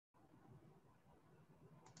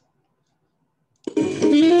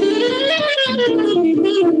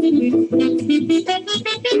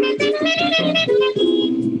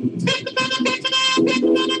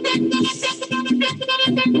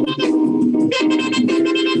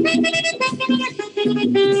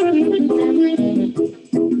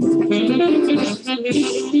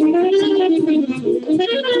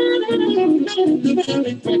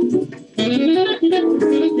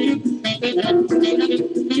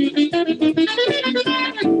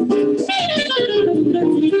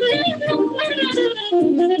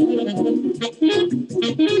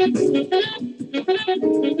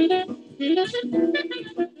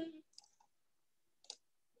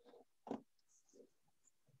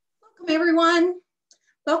Everyone.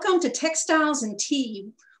 Welcome to Textiles and Tea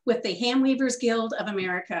with the Handweavers Guild of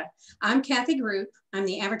America. I'm Kathy Group. I'm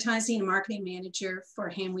the Advertising and Marketing Manager for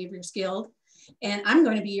Handweavers Guild, and I'm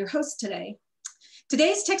going to be your host today.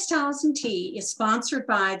 Today's Textiles and Tea is sponsored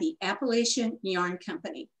by the Appalachian Yarn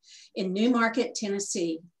Company in Newmarket,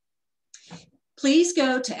 Tennessee. Please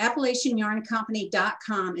go to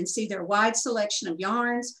AppalachianYarnCompany.com and see their wide selection of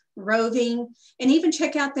yarns, roving, and even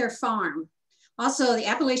check out their farm. Also, the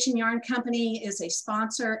Appalachian Yarn Company is a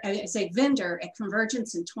sponsor, is a vendor at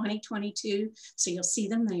Convergence in 2022, so you'll see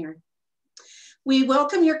them there. We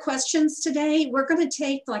welcome your questions today. We're going to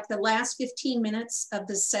take like the last 15 minutes of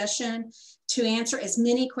this session to answer as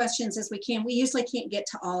many questions as we can. We usually can't get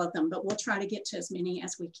to all of them, but we'll try to get to as many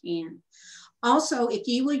as we can. Also, if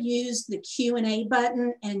you will use the Q&A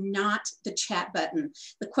button and not the chat button,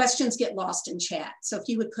 the questions get lost in chat. So if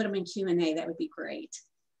you would put them in Q&A, that would be great.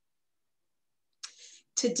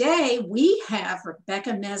 Today, we have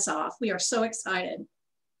Rebecca Mezoff. We are so excited.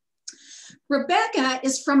 Rebecca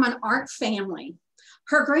is from an art family.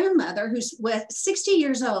 Her grandmother, who's 60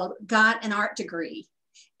 years old, got an art degree.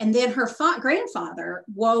 And then her grandfather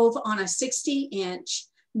wove on a 60-inch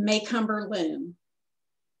Maycomber loom.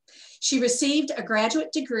 She received a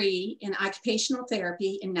graduate degree in occupational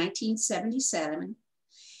therapy in 1977.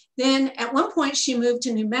 Then at one point she moved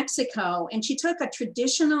to New Mexico and she took a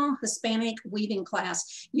traditional Hispanic weaving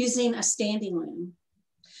class using a standing loom.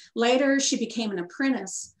 Later, she became an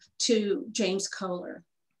apprentice to James Kohler.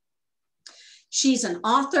 She's an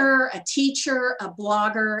author, a teacher, a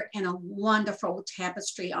blogger, and a wonderful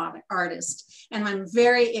tapestry artist. And I'm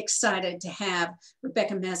very excited to have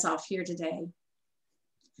Rebecca Mezoff here today.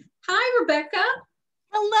 Hi, Rebecca.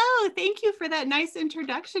 Hello, thank you for that nice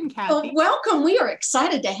introduction, Kathy. Well, welcome. We are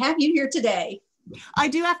excited to have you here today. I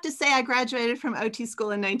do have to say I graduated from OT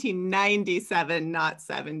school in 1997, not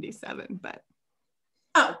 77, but.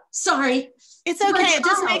 Oh, sorry. It's okay. It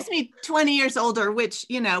just makes me 20 years older, which,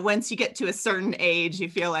 you know, once you get to a certain age, you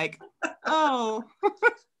feel like, oh.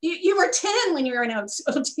 you were 10 when you were in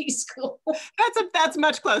OT school. That's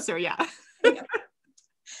much closer, yeah. Yeah.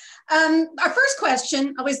 Our first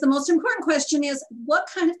question, always the most important question, is what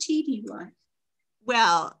kind of tea do you like?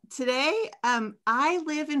 Well, today I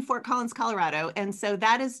live in Fort Collins, Colorado, and so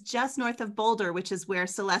that is just north of Boulder, which is where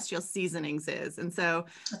Celestial Seasonings is. And so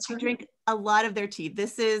I drink a lot of their tea.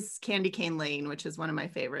 This is Candy Cane Lane, which is one of my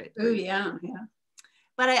favorite. Oh, yeah, yeah.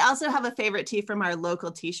 But I also have a favorite tea from our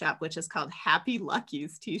local tea shop, which is called Happy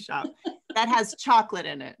Lucky's Tea Shop. That has chocolate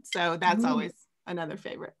in it. So that's always another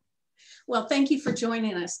favorite. Well, thank you for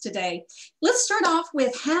joining us today. Let's start off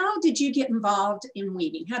with, how did you get involved in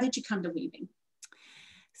weaving? How did you come to weaving?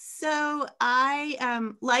 So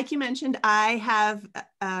I, like you mentioned, I have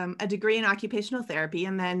a degree in occupational therapy.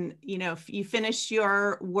 And then, you know, if you finish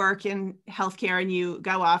your work in healthcare and you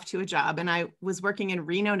go off to a job, and I was working in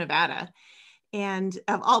Reno, Nevada. And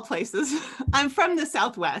of all places, I'm from the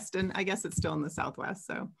Southwest, and I guess it's still in the Southwest.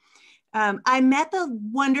 So I met the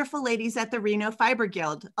wonderful ladies at the Reno Fiber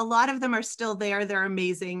Guild. A lot of them are still there. They're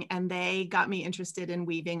amazing. And they got me interested in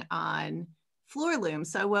weaving on floor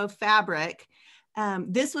looms. So I wove fabric.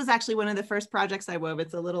 This was actually one of the first projects I wove.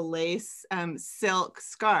 It's a little lace silk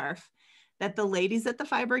scarf that the ladies at the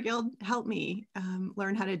Fiber Guild helped me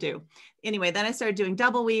learn how to do. Anyway, then I started doing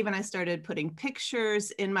double weave and I started putting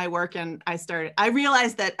pictures in my work. And I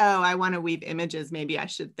realized that, oh, I want to weave images. Maybe I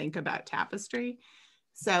should think about tapestry.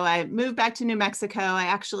 So I moved back to New Mexico. I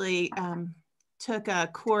actually took a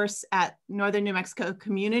course at Northern New Mexico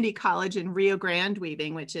Community College in Rio Grande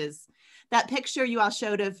weaving, which is that picture you all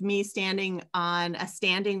showed of me standing on a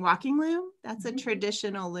standing walking loom. That's a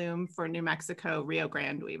traditional loom for New Mexico Rio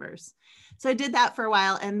Grande weavers. So I did that for a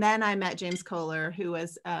while. And then I met James Kohler, who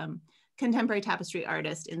was contemporary tapestry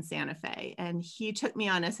artist in Santa Fe. And he took me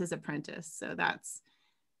on as his apprentice. So that's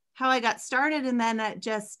how I got started. And then it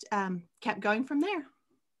just kept going from there.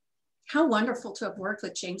 How wonderful to have worked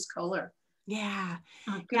with James Kohler. Yeah.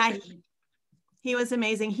 Oh, Yeah, He was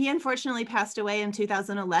amazing. He unfortunately passed away in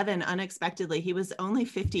 2011 unexpectedly. He was only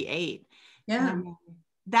 58. Yeah.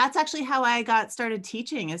 That's actually how I got started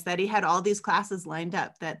teaching, is that he had all these classes lined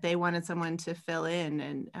up that they wanted someone to fill in.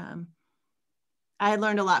 And I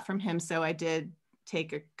learned a lot from him. So I did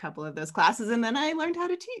take a couple of those classes, and then I learned how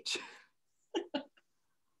to teach.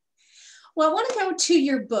 Well, I want to go to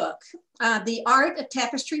your book, The Art of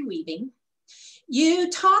Tapestry Weaving. You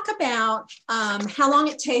talk about how long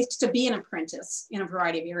it takes to be an apprentice in a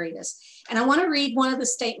variety of areas. And I want to read one of the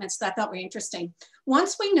statements that I thought were interesting.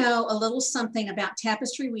 Once we know a little something about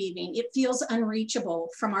tapestry weaving, it feels unreachable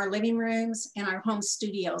from our living rooms and our home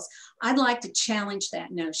studios. I'd like to challenge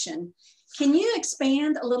that notion. Can you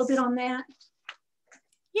expand a little bit on that?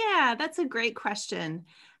 Yeah, that's a great question.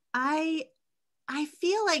 I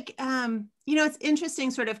feel like, you know, it's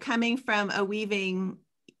interesting sort of coming from a weaving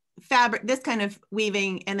fabric, this kind of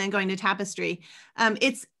weaving, and then going to tapestry.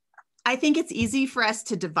 I think it's easy for us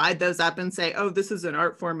to divide those up and say, oh, this is an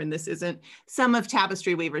art form and this isn't. Some of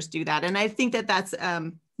tapestry weavers do that. And I think that that's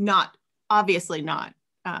obviously not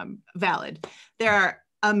valid. There are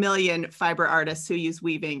a million fiber artists who use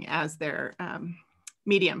weaving as their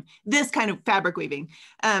medium, this kind of fabric weaving.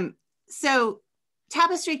 So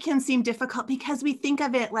tapestry can seem difficult because we think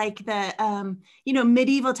of it like the, you know,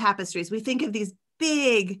 medieval tapestries. We think of these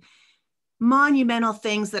big monumental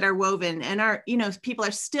things that are woven, and are, you know, people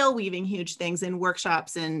are still weaving huge things in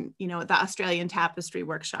workshops, and, you know, the Australian Tapestry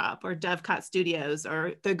Workshop or Dovecot Studios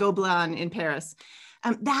or the Gobelin in Paris.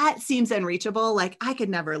 That seems unreachable. Like, I could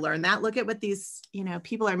never learn that. Look at what these, you know,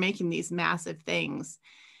 people are making these massive things.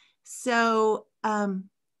 So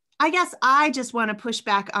I guess I just want to push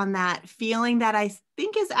back on that feeling that I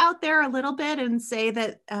think is out there a little bit, and say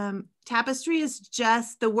that tapestry is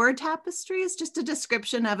just, the word tapestry is just a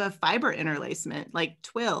description of a fiber interlacement, like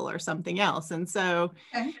twill or something else. And so,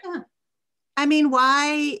 I mean,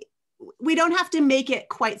 why, we don't have to make it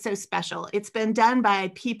quite so special. It's been done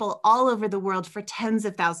by people all over the world for tens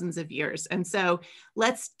of thousands of years. And so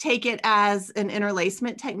let's take it as an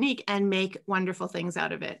interlacement technique and make wonderful things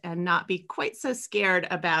out of it, and not be quite so scared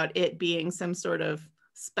about it being some sort of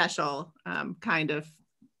special kind of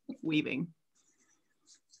weaving.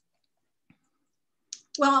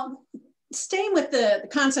 Well, staying with the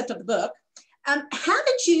concept of the book, how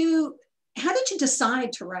did you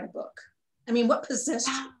decide to write a book? I mean, what possessed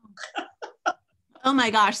you? Oh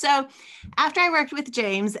my gosh. So after I worked with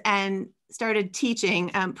James and started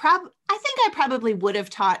teaching, I think I probably would have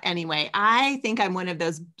taught anyway. I think I'm one of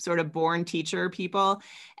those sort of born teacher people.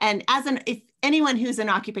 And if anyone who's an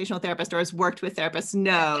occupational therapist or has worked with therapists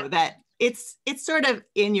know that it's sort of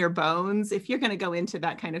in your bones. If you're going to go into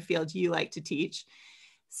that kind of field, you like to teach.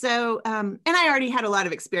 So, and I already had a lot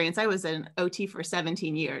of experience. I was an OT for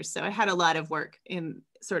 17 years. So I had a lot of work in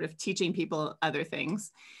sort of teaching people other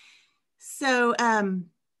things. So,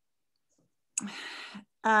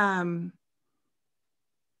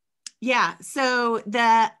 yeah, so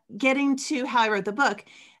getting to how I wrote the book,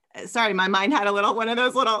 sorry, my mind had one of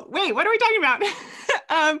those little, wait, what are we talking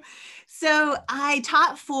about? So I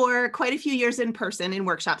taught for quite a few years in person in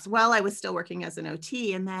workshops while I was still working as an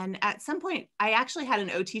OT. And then at some point, I actually had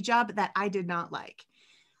an OT job that I did not like.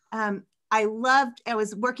 I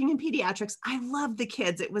was working in pediatrics. I loved the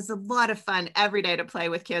kids. It was a lot of fun every day to play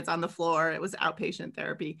with kids on the floor. It was outpatient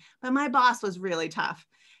therapy, but my boss was really tough.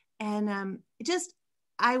 And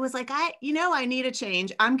I was like, I need a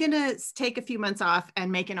change. I'm going to take a few months off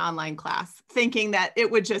and make an online class, thinking that it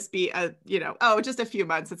would just be just a few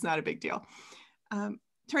months. It's not a big deal.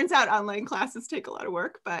 Turns out online classes take a lot of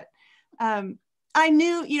work, but I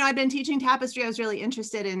knew, I'd been teaching tapestry. I was really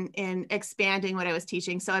interested in expanding what I was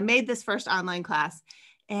teaching. So I made this first online class,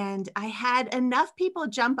 and I had enough people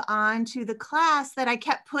jump on to the class that I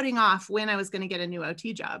kept putting off when I was going to get a new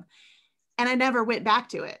OT job. And I never went back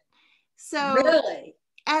to it. So really,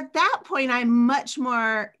 at that point, I'm much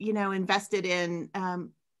more, invested in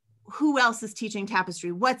who else is teaching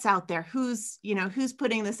tapestry, what's out there, who's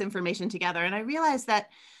putting this information together. And I realized that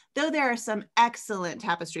though there are some excellent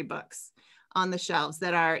tapestry books on the shelves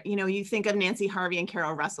that are, you think of Nancy Harvey and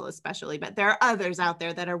Carol Russell especially, but there are others out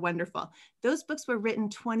there that are wonderful. Those books were written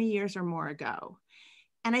 20 years or more ago.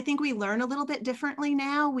 And I think we learn a little bit differently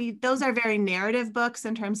now. Those are very narrative books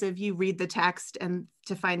in terms of you read the text and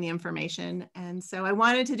to find the information. And so I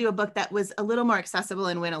wanted to do a book that was a little more accessible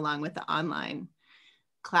and went along with the online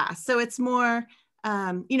class. So it's more,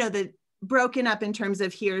 the broken up in terms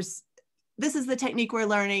of this is the technique we're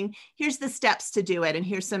learning. Here's the steps to do it. And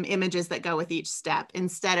here's some images that go with each step,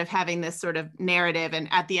 instead of having this sort of narrative. And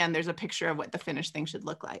at the end, there's a picture of what the finished thing should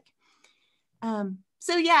look like.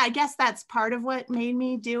 So yeah, I guess that's part of what made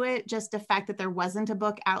me do it. Just the fact that there wasn't a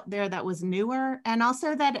book out there that was newer, and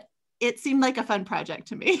also that it seemed like a fun project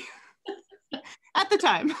to me at the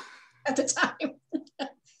time. At the time.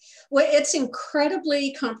 Well, it's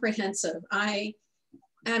incredibly comprehensive.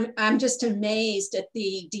 I'm just amazed at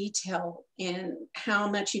the detail and how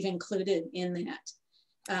much you've included in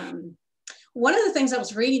that. One of the things I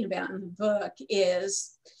was reading about in the book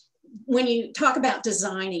is when you talk about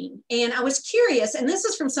designing, and I was curious, and this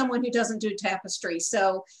is from someone who doesn't do tapestry,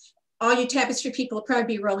 so all you tapestry people will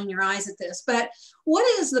probably be rolling your eyes at this, but what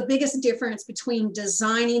is the biggest difference between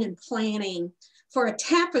designing and planning for a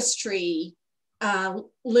tapestry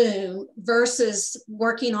loom versus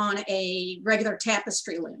working on a regular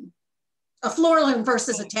tapestry loom? A floor loom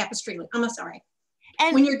versus a tapestry loom. I'm sorry.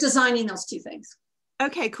 And when you're designing those two things.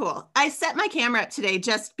 Okay, cool. I set my camera up today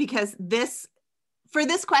just because for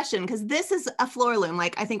this question, because this is a floor loom,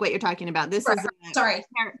 like I think what you're talking about. This right. is sorry,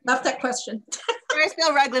 left that question. Ferris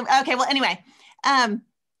wheel rug loom. Okay, well, anyway,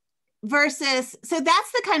 versus, so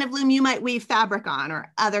that's the kind of loom you might weave fabric on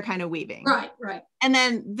or other kind of weaving. Right, right. And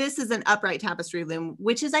then this is an upright tapestry loom,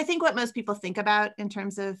 which is, I think, what most people think about in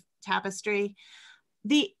terms of tapestry.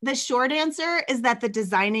 The short answer is that the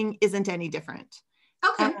designing isn't any different.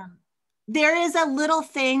 Okay. There is a little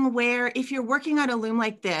thing where if you're working on a loom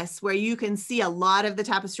like this, where you can see a lot of the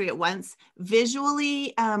tapestry at once,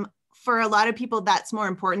 visually, for a lot of people, that's more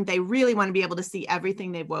important. They really want to be able to see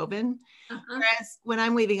everything they've woven. Whereas when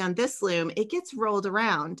I'm weaving on this loom, it gets rolled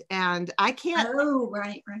around and I can't. Oh,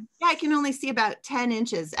 right, right. Yeah, I can only see about 10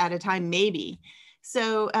 inches at a time, maybe.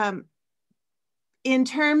 So in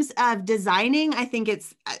terms of designing, I think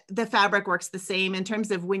the fabric works the same. In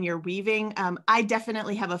terms of when you're weaving, I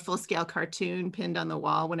definitely have a full-scale cartoon pinned on the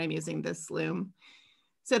wall when I'm using this loom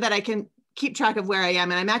so that I can keep track of where I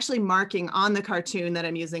am. And I'm actually marking on the cartoon that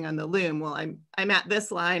I'm using on the loom. Well, I'm at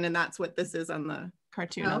this line and that's what this is on the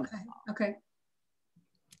cartoon. Okay, okay.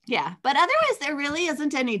 Yeah, but otherwise there really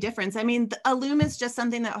isn't any difference. I mean, a loom is just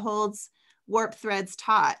something that holds warp threads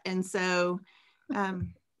taut. And so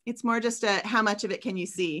it's more just how much of it can you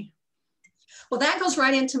see? Well, that goes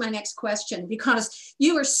right into my next question, because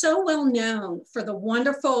you are so well known for the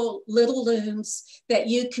wonderful little looms that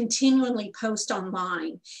you continually post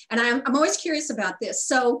online. And I'm always curious about this.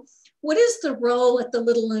 So what is the role that the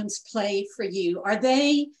little looms play for you? Are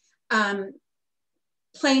they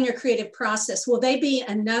playing your creative process? Will they be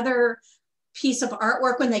another piece of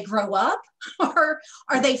artwork when they grow up? Or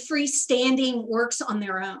are they freestanding works on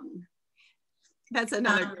their own? That's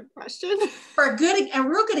another good question. For a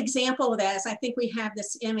real good example of that is, I think we have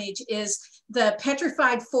this image, is the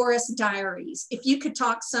Petrified Forest Diaries. If you could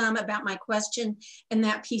talk some about my question and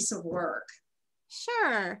that piece of work.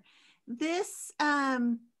 Sure. This,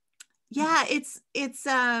 yeah, it's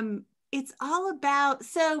all about,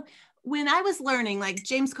 so when I was learning, like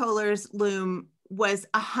James Kohler's loom was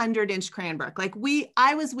 100-inch cranbrook. Like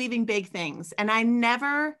I was weaving big things, and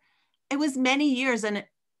it was many years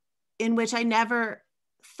in which I never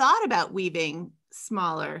thought about weaving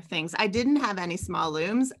smaller things. I didn't have any small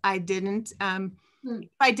looms. I didn't, if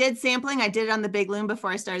I did sampling, I did it on the big loom before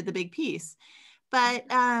I started the big piece. But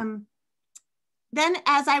then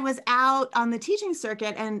as I was out on the teaching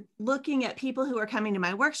circuit and looking at people who were coming to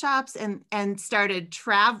my workshops and started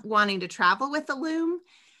wanting to travel with the loom,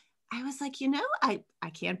 I was like, I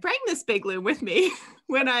can't bring this big loom with me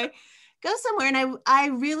when I go somewhere. And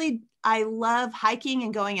I love hiking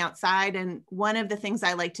and going outside. And one of the things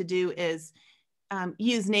I like to do is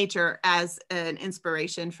use nature as an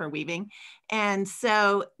inspiration for weaving. And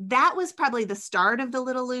so that was probably the start of the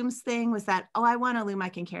little looms thing, was that, I want a loom I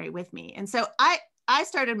can carry with me. And so I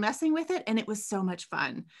started messing with it, and it was so much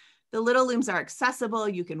fun. The little looms are accessible.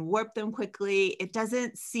 You can warp them quickly. It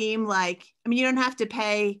doesn't seem like, you don't have to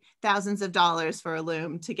pay thousands of dollars for a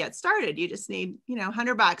loom to get started. You just need,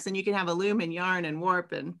 $100 and you can have a loom and yarn and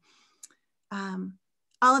warp and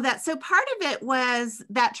all of that. So part of it was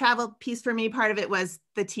that travel piece for me. Part of it was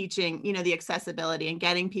the teaching, the accessibility and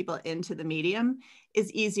getting people into the medium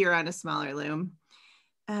is easier on a smaller loom.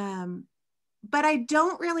 But I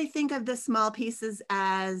don't really think of the small pieces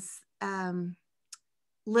as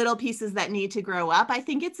little pieces that need to grow up. I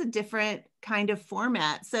think it's a different kind of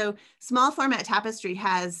format. So small format tapestry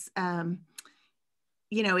has,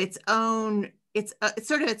 its own, it's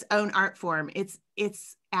sort of its own art form.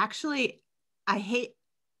 It's actually, I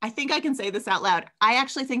think I can say this out loud. I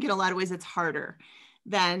actually think in a lot of ways it's harder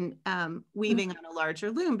than weaving on a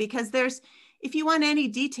larger loom, because if you want any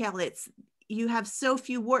detail, you have so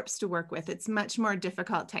few warps to work with. It's much more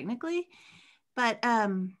difficult technically. But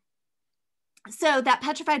so that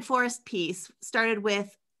Petrified Forest piece started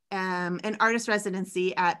with an artist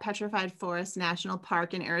residency at Petrified Forest National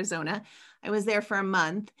Park in Arizona. I was there for a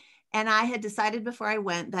month, and I had decided before I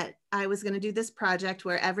went that I was going to do this project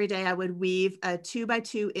where every day I would weave a 2 by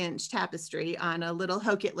 2 inch tapestry on a little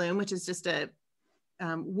Hokit loom, which is just a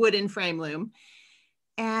wooden frame loom.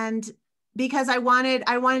 And because I wanted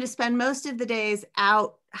to spend most of the days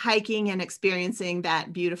out hiking and experiencing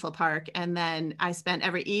that beautiful park. And then I spent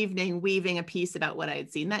every evening weaving a piece about what I had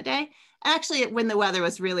seen that day. Actually, when the weather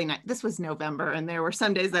was really nice, this was November and there were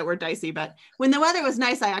some days that were dicey, but when the weather was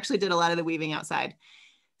nice, I actually did a lot of the weaving outside.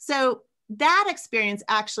 So that experience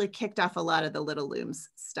actually kicked off a lot of the Little Looms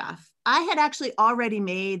stuff. I had actually already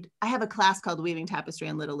I have a class called Weaving Tapestry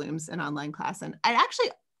on Little Looms, an online class, and I'd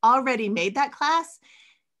actually already made that class.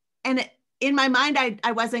 And in my mind,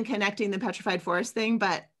 I wasn't connecting the Petrified Forest thing,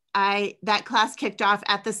 but that class kicked off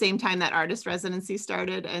at the same time that artist residency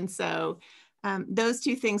started. And so those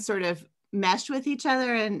two things sort of meshed with each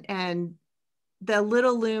other, and the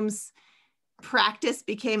Little Looms practice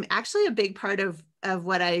became actually a big part of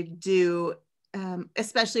what I do,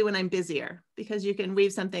 especially when I'm busier, because you can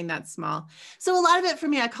weave something that's small. So a lot of it for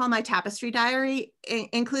me, I call my tapestry diary,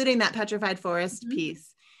 including that Petrified Forest piece.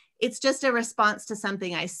 It's just a response to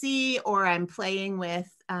something I see, or I'm playing with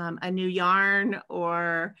a new yarn,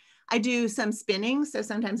 or I do some spinning. So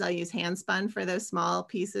sometimes I'll use hand spun for those small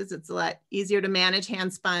pieces. It's a lot easier to manage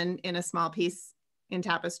hand spun in a small piece in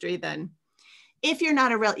tapestry than if you're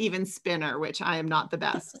not a real even spinner, which I am not the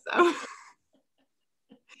best. So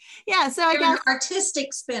yeah, so You're an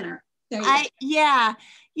artistic spinner. Yeah,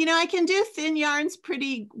 I can do thin yarns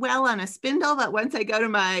pretty well on a spindle, but once I go to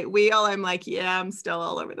my wheel, I'm like, yeah, I'm still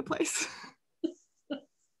all over the place.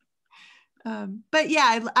 But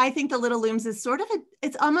yeah, I think the Little Looms is sort of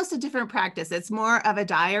it's almost a different practice. It's more of a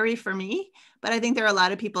diary for me, but I think there are a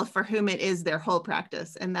lot of people for whom it is their whole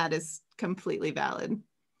practice, and that is completely valid.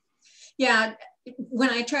 Yeah, when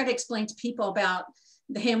I try to explain to people about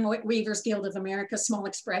the Handweavers Guild of America Small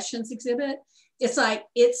Expressions exhibit, it's like,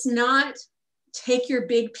 it's not take your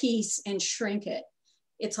big piece and shrink it.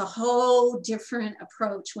 It's a whole different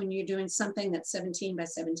approach when you're doing something that's 17 by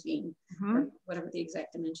 17, or whatever the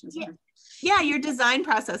exact dimensions are. Yeah, your design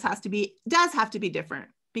process does have to be different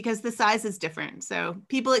because the size is different. So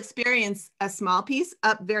people experience a small piece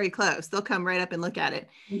up very close. They'll come right up and look at it.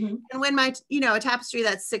 And when a tapestry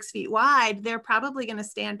that's 6 feet wide, they're probably going to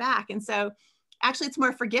stand back. And so actually it's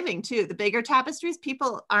more forgiving too. The bigger tapestries,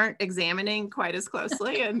 people aren't examining quite as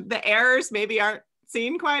closely, and the errors maybe aren't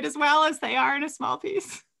seen quite as well as they are in a small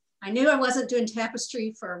piece. I knew I wasn't doing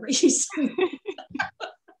tapestry for a reason.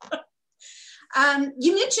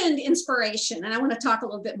 You mentioned inspiration, and I want to talk a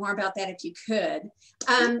little bit more about that if you could.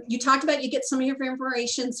 You talked about you get some of your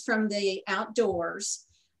inspirations from the outdoors.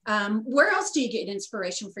 Where else do you get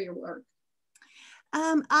inspiration for your work?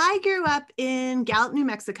 I grew up in Gallup, New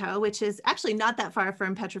Mexico, which is actually not that far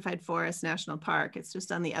from Petrified Forest National Park. It's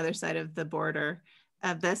just on the other side of the border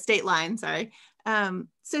of the state line, sorry. So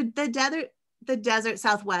the desert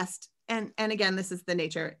Southwest, and again, this is the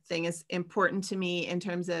nature thing, is important to me in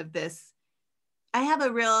terms of this. I have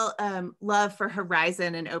a real love for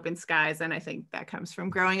horizon and open skies, and I think that comes from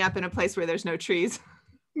growing up in a place where there's no trees.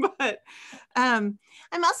 But I'm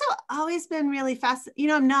also always been really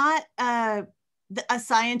fascinated. I'm not a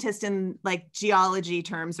scientist in like geology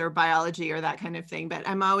terms or biology or that kind of thing, but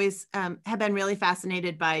I'm always have been really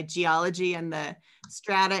fascinated by geology and the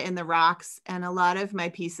strata in the rocks. And a lot of my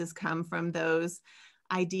pieces come from those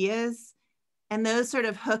ideas, and those sort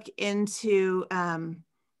of hook into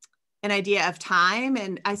an idea of time.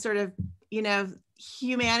 And I sort of,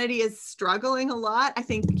 humanity is struggling a lot. I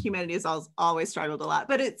think humanity has always struggled a lot,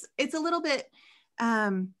 but it's a little bit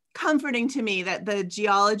comforting to me that the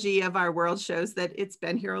geology of our world shows that it's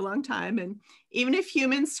been here a long time. And even if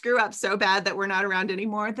humans screw up so bad that we're not around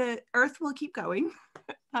anymore, the earth will keep going.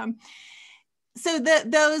 So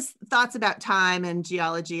those thoughts about time and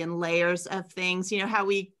geology and layers of things, how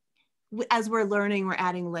as we're learning, we're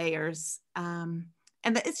adding layers. And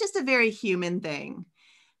it's just a very human thing.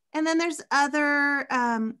 And then there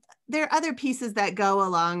are other pieces that go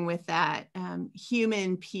along with that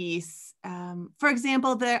human piece. For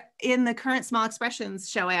example, in the current Small Expressions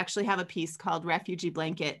show, I actually have a piece called Refugee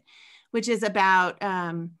Blanket, which is about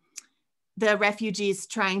the refugees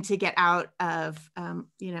trying to get out of,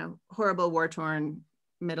 horrible war-torn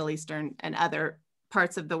Middle Eastern and other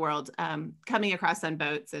parts of the world, coming across on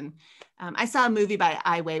boats. And I saw a movie by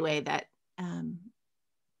Ai Weiwei that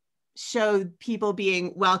showed people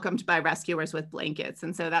being welcomed by rescuers with blankets.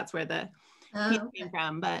 And so that's where the piece came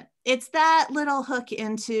from. But it's that little hook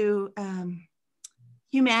into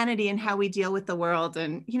humanity and how we deal with the world.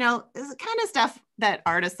 And, this kind of stuff that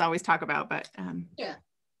artists always talk about, but yeah.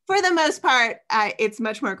 For the most part, it's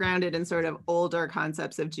much more grounded in sort of older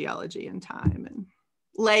concepts of geology and time and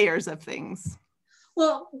layers of things.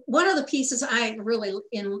 Well, one of the pieces I really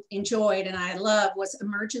enjoyed and I love was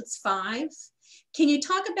Emergence 5. Can you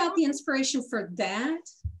talk about the inspiration for that?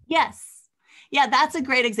 Yes. Yeah, that's a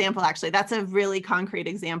great example, actually. That's a really concrete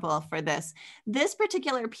example for this. This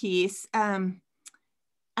particular piece, I'm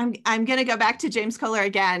going to go back to James Kohler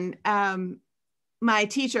again. My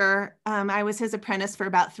teacher, I was his apprentice for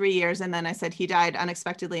about 3 years, and then I said he died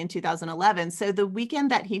unexpectedly in 2011. So the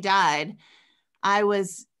weekend that he died, I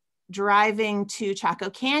was driving to Chaco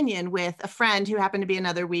Canyon with a friend who happened to be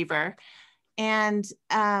another weaver, and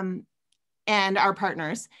our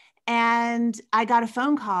partners. And I got a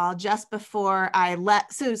phone call just before I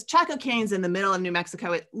left. So Chaco Canyon's in the middle of New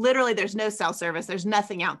Mexico. Literally, there's no cell service. There's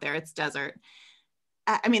nothing out there. It's desert.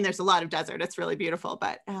 I mean, there's a lot of desert. It's really beautiful,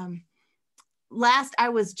 but last I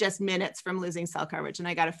was just minutes from losing cell coverage, and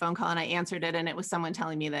I got a phone call and I answered it, and it was someone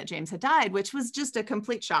telling me that James had died, which was just a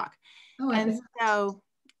complete shock. Oh, and so,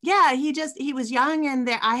 yeah, he was young, and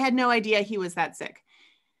I had no idea he was that sick.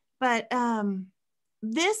 But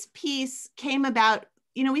this piece came about,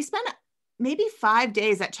 we spent maybe 5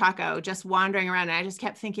 days at Chaco just wandering around, and I just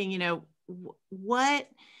kept thinking, what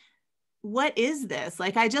is this?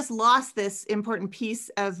 Like, I just lost this important piece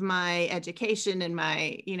of my education and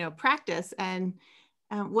my, practice. And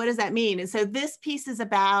what does that mean? And so this piece is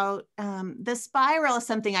about the spiral is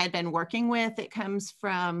something I'd been working with. It comes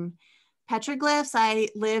from petroglyphs. I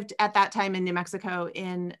lived at that time in New Mexico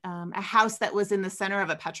in a house that was in the center of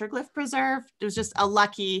a petroglyph preserve. It was just a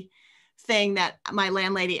lucky thing that my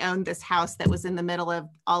landlady owned this house that was in the middle of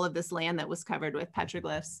all of this land that was covered with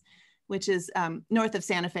petroglyphs, which is north of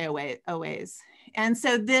Santa Fe a ways. And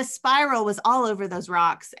so this spiral was all over those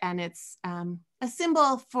rocks, and it's a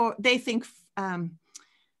symbol for, they think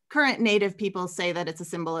current Native people say that it's a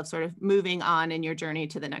symbol of sort of moving on in your journey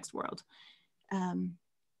to the next world.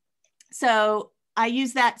 So I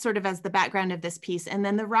use that sort of as the background of this piece. And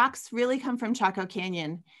then the rocks really come from Chaco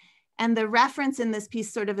Canyon. And the reference in this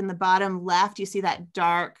piece, sort of in the bottom left, you see that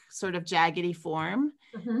dark sort of jaggedy form.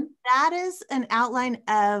 Mm-hmm. That is an outline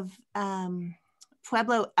of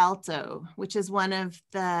Pueblo Alto, which is one of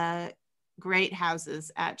the great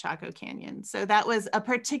houses at Chaco Canyon. So that was a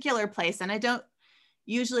particular place. And I don't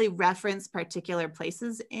usually reference particular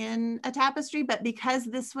places in a tapestry, but because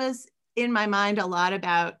this was in my mind a lot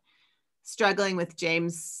about struggling with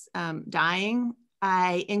James dying,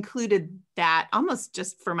 I included that almost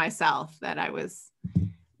just for myself, that I was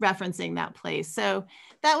referencing that place. So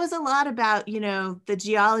that was a lot about, the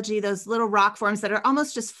geology, those little rock forms that are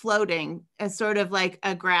almost just floating as sort of like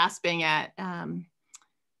a grasping at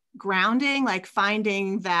grounding, like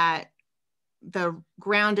finding that the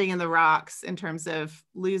grounding in the rocks in terms of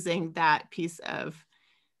losing that piece of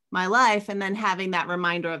my life, and then having that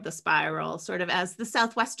reminder of the spiral sort of as the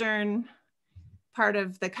southwestern part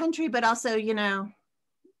of the country, but also,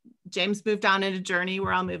 James moved on in a journey.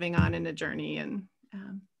 We're all moving on in a journey. And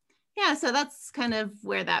yeah, so that's kind of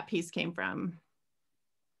where that piece came from.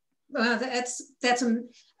 Well, that's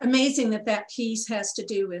amazing that piece has to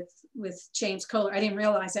do with James Kohler. I didn't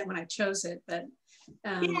realize that when I chose it, but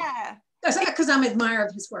yeah, because I'm an admirer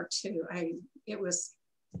of his work too. It was.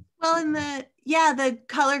 Well, and the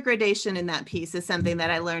color gradation in that piece is something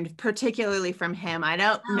that I learned particularly from him. I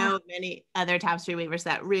don't know many other tapestry weavers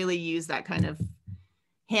that really use that kind of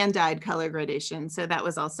hand-dyed color gradation. So that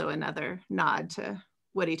was also another nod to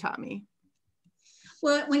what he taught me.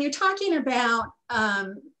 Well, when you're talking about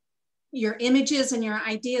your images and your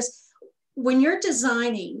ideas, when you're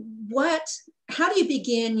designing, how do you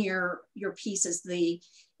begin your pieces?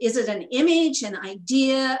 Is it an image, an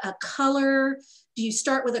idea, a color? Do you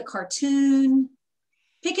start with a cartoon?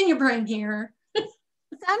 Picking your brain here.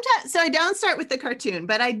 Sometimes, so I don't start with the cartoon,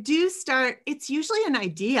 but I do start, it's usually an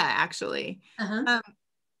idea actually. Uh-huh.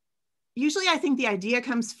 Usually I think the idea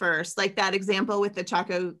comes first, like that example with the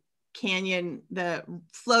Chaco Canyon, the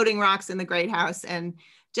floating rocks in the great house. And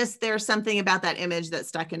just there's something about that image that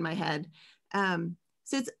stuck in my head.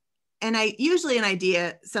 Usually an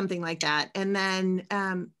idea, something like that. And then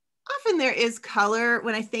often there is color.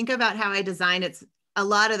 When I think about how I design, a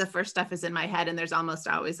lot of the first stuff is in my head, and there's almost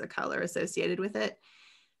always a color associated with it.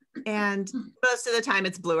 And most of the time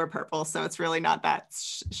it's blue or purple. So it's really not that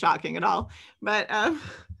shocking at all. But,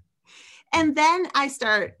 and then I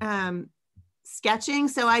start sketching.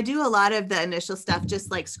 So I do a lot of the initial stuff, just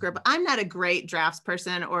like scribble. I'm not a great drafts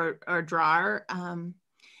person or drawer.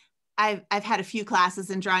 I've had a few classes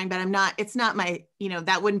in drawing, but it's not my,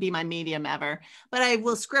 that wouldn't be my medium ever, but I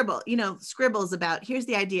will scribble, scribbles about, here's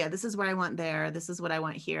the idea. This is what I want there. This is what I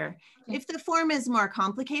want here. Okay. If the form is more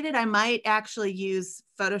complicated, I might actually use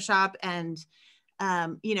Photoshop and,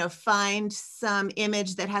 find some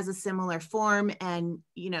image that has a similar form and,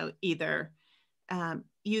 either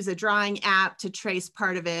use a drawing app to trace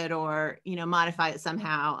part of it or, modify it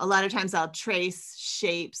somehow. A lot of times I'll trace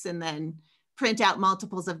shapes and then print out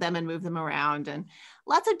multiples of them and move them around, and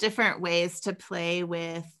lots of different ways to play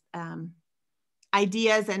with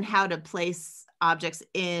ideas and how to place objects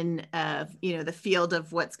in, the field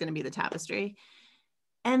of what's going to be the tapestry.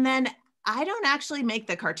 And then I don't actually make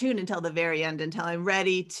the cartoon until the very end, until I'm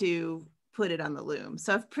ready to put it on the loom.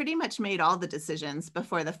 So I've pretty much made all the decisions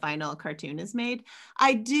before the final cartoon is made.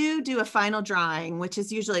 I do a final drawing, which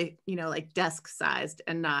is usually, like desk sized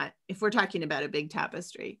and not, if we're talking about a big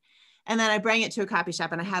tapestry. And then I bring it to a copy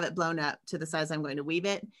shop and I have it blown up to the size I'm going to weave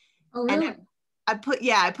it. Oh, really? And I put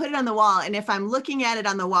it on the wall. And if I'm looking at it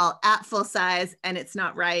on the wall at full size and it's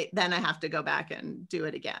not right, then I have to go back and do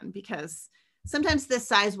it again, because sometimes this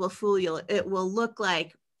size will fool you. It will look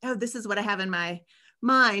like, oh, this is what I have in my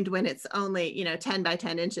mind when it's only, 10 by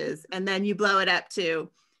 10 inches. And then you blow it up to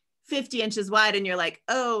 50 inches wide and you're like,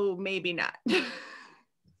 oh, maybe not.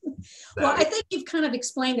 Well, I think you've kind of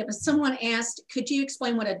explained it, but someone asked, could you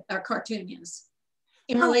explain what a cartoon is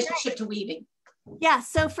in relationship to weaving? Yeah,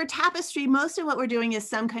 so for tapestry, most of what we're doing is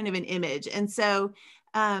some kind of an image. And so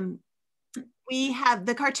we have,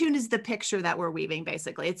 the cartoon is the picture that we're weaving,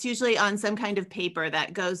 basically. It's usually on some kind of paper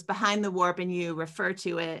that goes behind the warp and you refer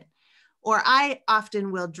to it. Or I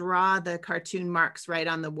often will draw the cartoon marks right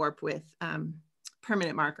on the warp with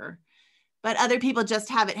permanent marker. But other people just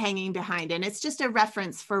have it hanging behind, and it's just a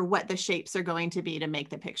reference for what the shapes are going to be to make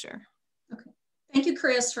the picture. Okay, thank you,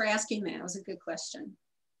 Chris, for asking that. It was a good question.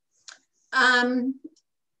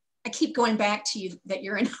 I keep going back to you that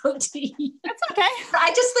you're an OT. That's okay.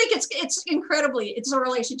 I just think it's incredibly, it's a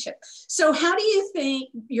relationship. So how do you think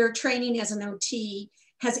your training as an OT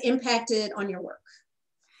has impacted on your work?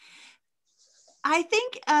 I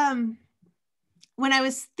think when I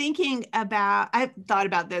was thinking about, I've thought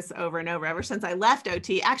about this over and over ever since I left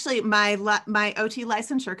OT. Actually, my OT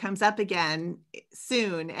licensure comes up again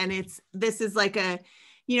soon, and this is like a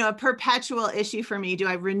perpetual issue for me. Do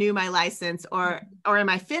I renew my license or am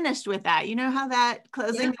I finished with that? You know how that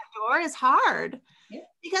closing the door is hard,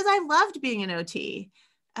 because I loved being an OT.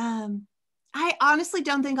 I honestly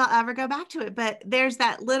don't think I'll ever go back to it, but there's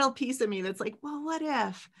that little piece of me that's like, well, what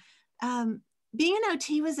if? Being an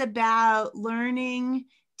OT was about learning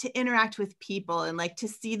to interact with people and like to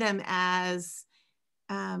see them as,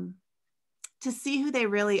 to see who they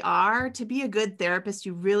really are. To be a good therapist,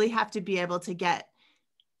 you really have to be able to get,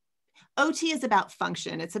 OT is about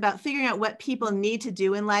function. It's about figuring out what people need to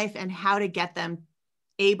do in life and how to get them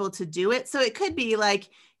able to do it. So it could be like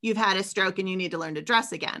you've had a stroke and you need to learn to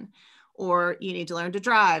dress again, or you need to learn to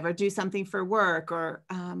drive or do something for work, or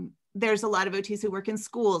there's a lot of OTs who work in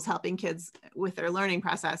schools helping kids with their learning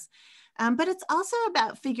process. But it's also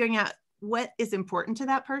about figuring out what is important to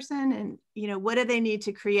that person and, what do they need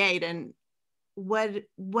to create and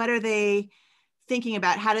what are they thinking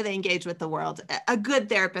about? How do they engage with the world? A good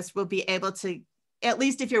therapist will be able to, at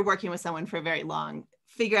least if you're working with someone for very long,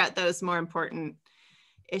 figure out those more important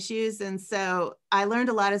issues. And so I learned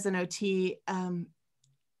a lot as an OT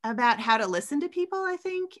about how to listen to people, I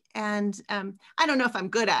think. And I don't know if I'm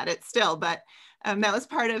good at it still, but that was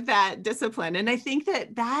part of that discipline. And I think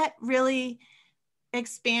that really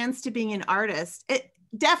expands to being an artist. It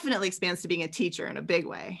definitely expands to being a teacher in a big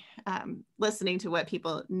way, listening to what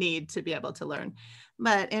people need to be able to learn.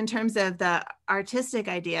 But in terms of the artistic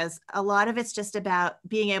ideas, a lot of it's just about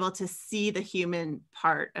being able to see the human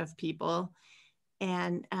part of people.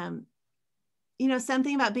 And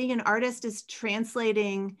something about being an artist is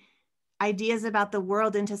translating ideas about the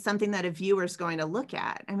world into something that a viewer is going to look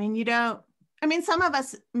at. Some of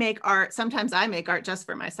us make art. Sometimes I make art just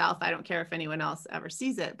for myself. I don't care if anyone else ever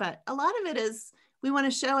sees it, but a lot of it is we want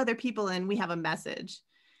to show other people and we have a message.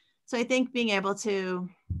 So I think being able to,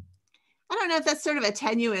 I don't know if that's sort of a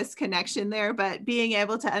tenuous connection there, but being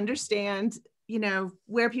able to understand,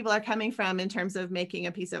 where people are coming from in terms of making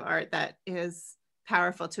a piece of art that is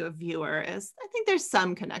powerful to a viewer I think there's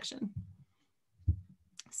some connection.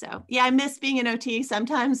 So yeah, I miss being an OT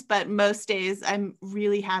sometimes, but most days I'm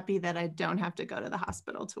really happy that I don't have to go to the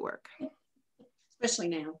hospital to work. Especially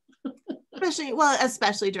now.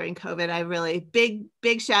 especially during COVID. I really,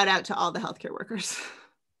 big shout out to all the healthcare workers.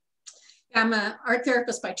 I'm an art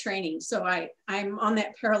therapist by training, so I'm on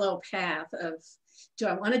that parallel path of do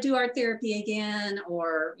I want to do art therapy again?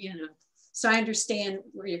 Or, you know, so I understand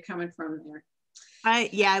where you're coming from there.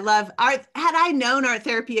 I love art. Had I known art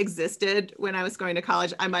therapy existed when I was going to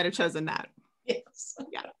college, I might have chosen that. Yes.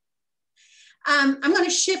 Yeah. I'm going to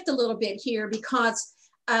shift a little bit here because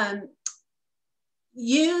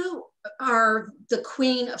you are the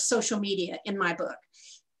queen of social media in my book.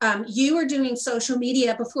 You were doing social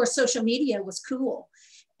media before social media was cool.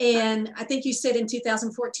 And I think you said in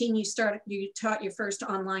 2014, you taught your first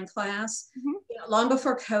online class, Mm-hmm. you know, long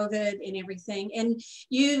before COVID and everything. And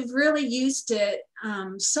you've really used it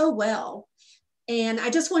so well. And I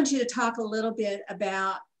just want you to talk a little bit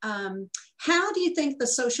about how do you think the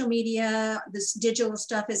social media, this digital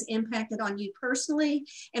stuff has impacted on you personally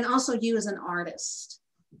and also you as an artist?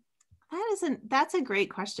 That's a great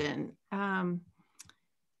question.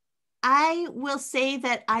 I will say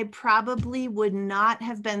that I probably would not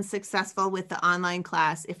have been successful with the online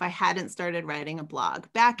class if I hadn't started writing a blog.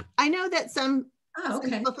 I know that some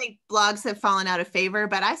people think blogs have fallen out of favor,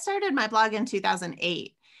 but I started my blog in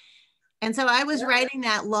 2008. And so I was writing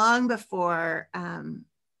that long before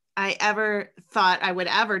I ever thought I would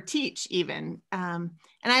ever teach even. And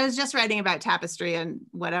I was just writing about tapestry and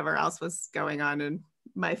whatever else was going on in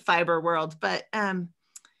my fiber world. But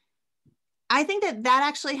I think that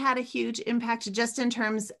actually had a huge impact just in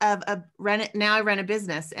terms of now I run a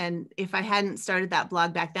business. And if I hadn't started that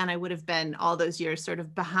blog back then, I would have been all those years sort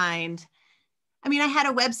of behind. I mean, I had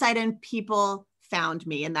a website and people found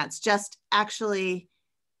me, and that's just actually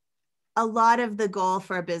a lot of the goal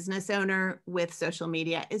for a business owner with social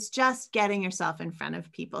media is just getting yourself in front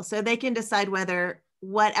of people so they can decide whether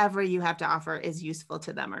whatever you have to offer is useful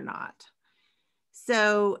to them or not.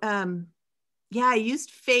 So, yeah, I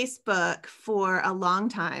used Facebook for a long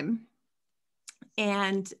time,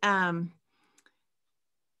 and I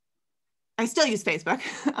still use Facebook.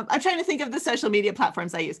 I'm trying to think of the social media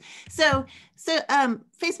platforms I use. So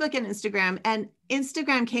Facebook and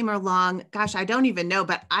Instagram came along. Gosh, I don't even know,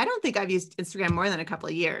 but I don't think I've used Instagram more than a couple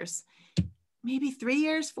of years, maybe 3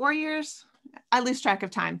 years, 4 years. I lose track of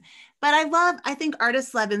time, but I think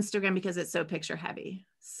artists love Instagram because it's so picture heavy.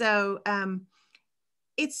 So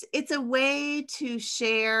it's a way to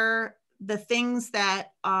share the things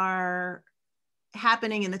that are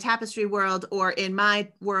happening in the tapestry world or in my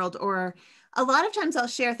world, or a lot of times I'll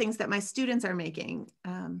share things that my students are making,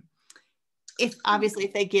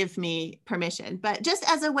 if they give me permission, but just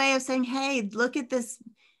as a way of saying, hey, look at this.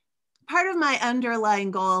 Part of my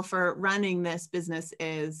underlying goal for running this business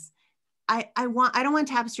is I don't want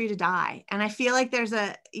tapestry to die. And I feel like there's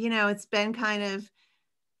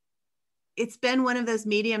it's been one of those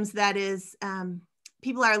mediums that is,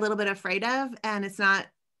 people are a little bit afraid of, and it's not,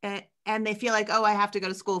 and they feel like, oh, I have to go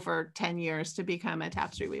to school for 10 years to become a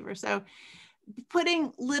tapestry weaver. So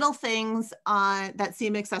putting little things on that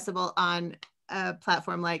seem accessible on a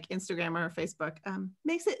platform like Instagram or Facebook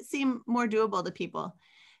makes it seem more doable to people.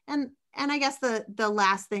 And I guess the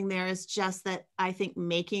last thing there is just that I think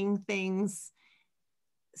making things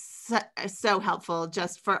so helpful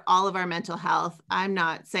just for all of our mental health. I'm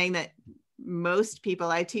not saying that most people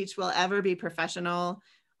I teach will ever be professional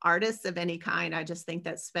artists of any kind. I just think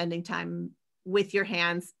that spending time with your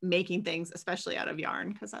hands making things, especially out of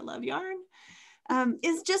yarn, because I love yarn,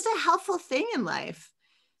 is just a helpful thing in life.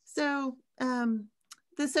 So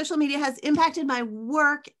the social media has impacted my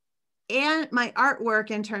work and my artwork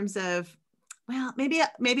in terms of, well, maybe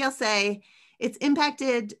I'll say it's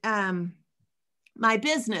impacted my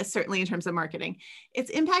business, certainly in terms of marketing. It's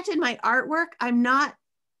impacted my artwork. I'm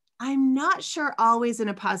not sure always in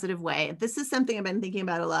a positive way. This is something I've been thinking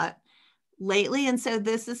about a lot lately. And so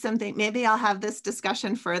this is something, maybe I'll have this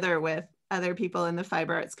discussion further with other people in the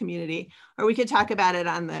fiber arts community, or we could talk about it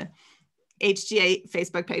on the HGA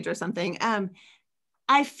Facebook page or something.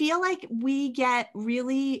 I feel like we get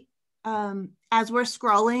really, as we're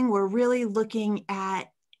scrolling, we're really looking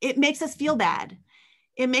at, it makes us feel bad.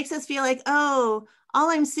 It makes us feel like, oh, all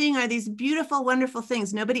I'm seeing are these beautiful, wonderful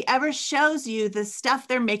things. Nobody ever shows you the stuff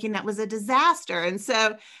they're making that was a disaster. And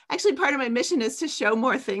so actually part of my mission is to show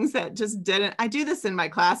more things that just didn't. I do this in my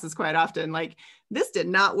classes quite often. Like, this did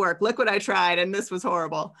not work. Look what I tried. And this was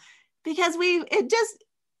horrible. Because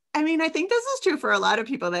I think this is true for a lot of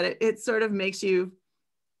people, that it sort of makes you,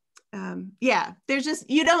 there's just,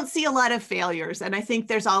 you don't see a lot of failures. And I think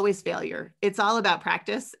there's always failure. It's all about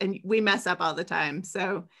practice, and we mess up all the time.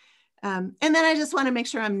 So, and then I just want to make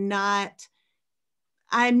sure I'm not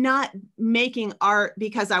making art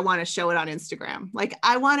because I want to show it on Instagram. Like,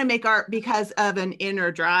 I want to make art because of an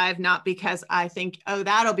inner drive, not because I think, oh,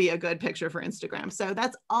 that'll be a good picture for Instagram. So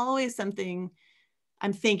that's always something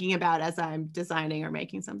I'm thinking about as I'm designing or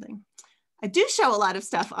making something. I do show a lot of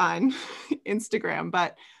stuff on Instagram,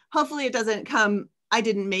 but hopefully it doesn't come, I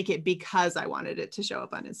didn't make it because I wanted it to show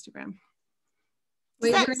up on Instagram.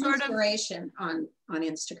 Well, you're an inspiration on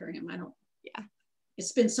Instagram. I don't, yeah.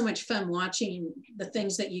 It's been so much fun watching the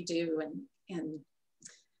things that you do, and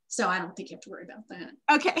so I don't think you have to worry about that.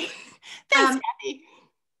 Okay. Thanks, Kathy.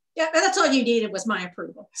 Yeah, that's all you needed was my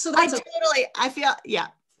approval. So that's I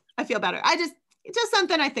feel better. It's just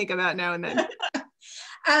something I think about now and then.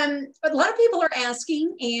 But a lot of people are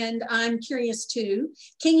asking, and I'm curious too,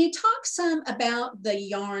 can you talk some about the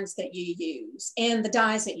yarns that you use and the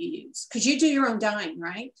dyes that you use? Because you do your own dyeing,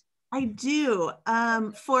 right? I do.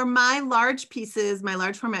 For my large pieces, my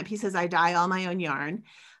large format pieces, I dye all my own yarn.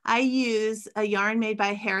 I use a yarn made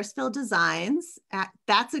by Harrisville Designs.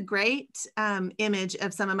 That's a great image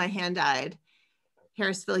of some of my hand dyed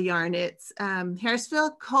Harrisville yarn. It's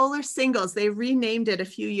Harrisville Kohler Singles. They renamed it a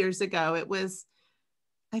few years ago. It was,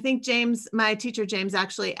 I think James, my teacher James,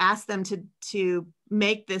 actually asked them to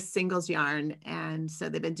make this singles yarn. And so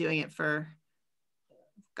they've been doing it for,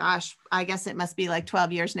 gosh, I guess it must be like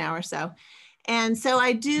 12 years now or so. And so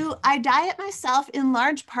I dye it myself in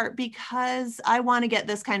large part because I want to get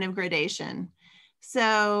this kind of gradation.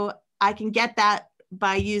 So I can get that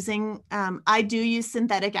by using, I do use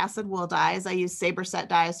synthetic acid wool dyes. I use Saber Set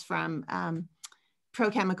dyes from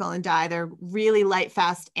Pro Chemical and Dye. They're really light,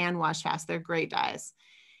 fast, and wash fast. They're great dyes.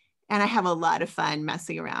 And I have a lot of fun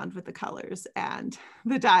messing around with the colors and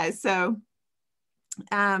the dyes. So,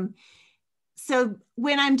 so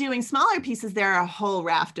when I'm doing smaller pieces, there are a whole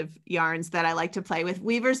raft of yarns that I like to play with.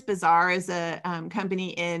 Weaver's Bazaar is a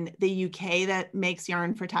company in the UK that makes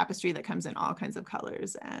yarn for tapestry that comes in all kinds of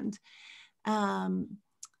colors. And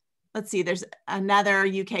let's see, there's another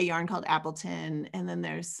UK yarn called Appleton. And then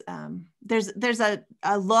there's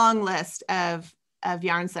a long list of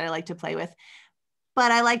yarns that I like to play with.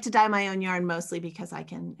 But I like to dye my own yarn mostly because I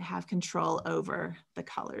can have control over the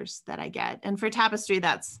colors that I get. And for tapestry,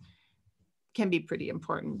 that's can be pretty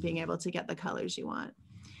important, being able to get the colors you want.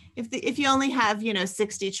 If you only have,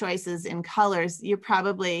 60 choices in colors, you're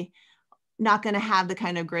probably not going to have the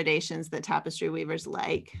kind of gradations that tapestry weavers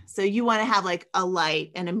like. So you want to have like a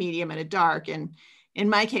light and a medium and a dark. And in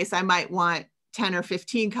my case, I might want 10 or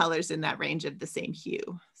 15 colors in that range of the same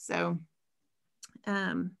hue. So,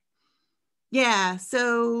 yeah,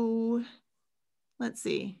 so let's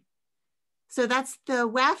see. So that's the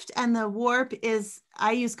weft, and the warp is,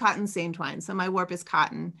 I use cotton seine twine. So my warp is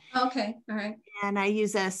cotton. Okay, all right. And I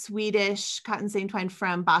use a Swedish cotton seine twine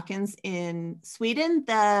from Backens in Sweden.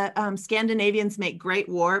 The Scandinavians make great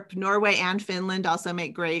warp. Norway and Finland also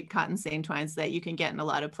make great cotton seine twines that you can get in a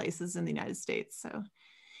lot of places in the United States. So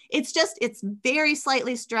it's very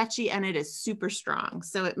slightly stretchy and it is super strong.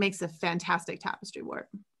 So it makes a fantastic tapestry warp.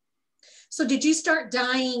 So did you start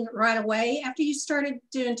dyeing right away after you started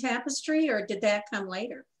doing tapestry, or did that come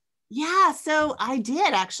later? Yeah, so I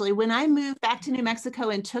did actually. When I moved back to New Mexico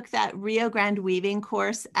and took that Rio Grande weaving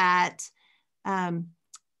course at Northern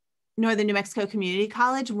New Mexico Community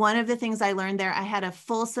College, one of the things I learned there, I had a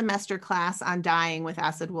full semester class on dyeing with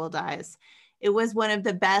acid wool dyes. It was one of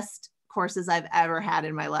the best courses I've ever had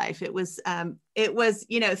in my life. It was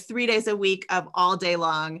 3 days a week of all day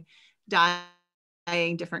long dyeing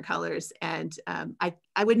different colors. And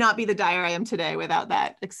I would not be the dyer I am today without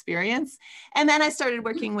that experience. And then I started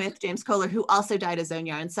working with James Kohler, who also dyed his own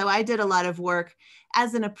yarn. So I did a lot of work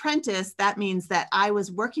as an apprentice. That means that I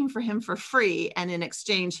was working for him for free, and in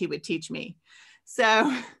exchange, he would teach me. So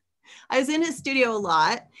I was in his studio a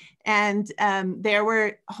lot, and there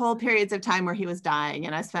were whole periods of time where he was dyeing,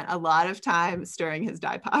 and I spent a lot of time stirring his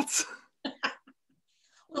dye pots.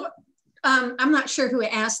 Well, I'm not sure who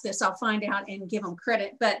asked this. I'll find out and give them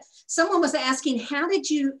credit. But someone was asking, how did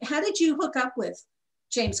you hook up with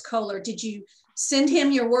James Kohler? Did you send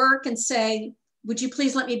him your work and say, would you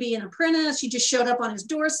please let me be an apprentice? You just showed up on his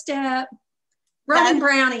doorstep, rubbing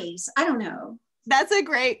brownies. I don't know. That's a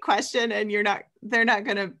great question, and they're not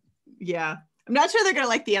gonna. Yeah, I'm not sure they're gonna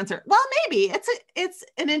like the answer. Well, maybe it's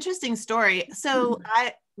an interesting story. So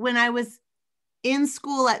when I was in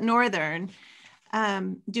school at Northern,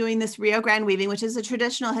 doing this Rio Grande weaving, which is a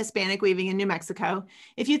traditional Hispanic weaving in New Mexico.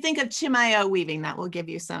 If you think of Chimayo weaving, that will give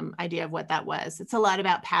you some idea of what that was. It's a lot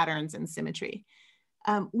about patterns and symmetry.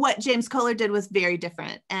 What James Kohler did was very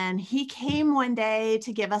different. And he came one day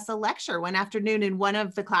to give us a lecture one afternoon in one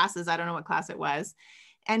of the classes. I don't know what class it was.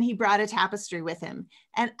 And he brought a tapestry with him.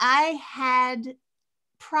 And I had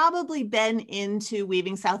probably been into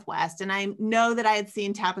Weaving Southwest, and I know that I had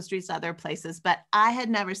seen tapestries other places, but I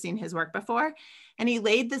had never seen his work before. And he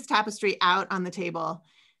laid this tapestry out on the table.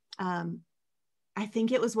 I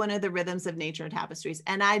think it was one of the Rhythms of Nature tapestries.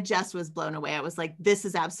 And I just was blown away. I was like, this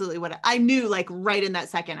is absolutely what I knew, like right in that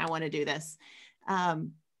second, I want to do this.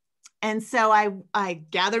 And so I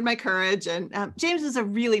gathered my courage, and James was a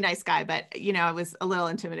really nice guy, but I was a little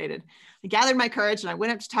intimidated. I gathered my courage and I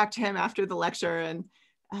went up to talk to him after the lecture, and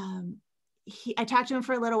I talked to him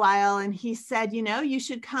for a little while, and he said, you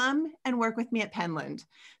should come and work with me at Penland.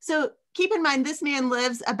 So keep in mind, this man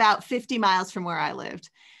lives about 50 miles from where I lived.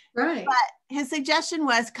 Right. But his suggestion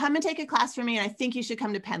was, come and take a class from me, and I think you should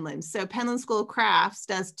come to Penland. So Penland School of Crafts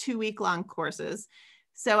does 2-week-long courses.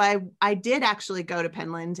 So I did actually go to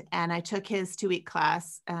Penland, and I took his 2-week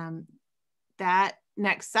class that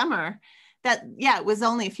next summer. It was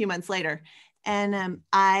only a few months later. And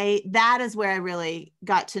that is where I really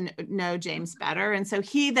got to know James better. And so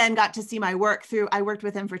he then got to see my work I worked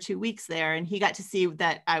with him for 2 weeks there, and he got to see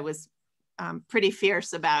that I was pretty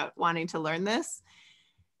fierce about wanting to learn this.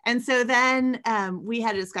 And so then we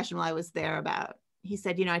had a discussion while I was there about, he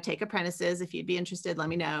said, I take apprentices. If you'd be interested, let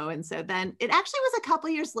me know. And so then it actually was a couple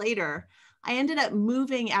of years later, I ended up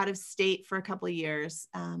moving out of state for a couple of years,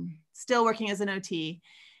 still working as an OT.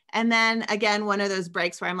 And then again, one of those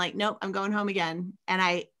breaks where I'm like, nope, I'm going home again. And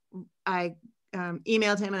I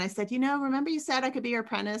emailed him and I said, remember you said I could be your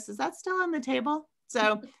apprentice? Is that still on the table?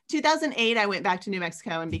 So 2008, I went back to New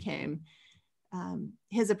Mexico and became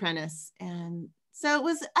his apprentice. And so it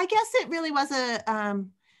was, I guess it really was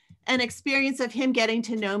an experience of him getting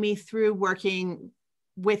to know me through working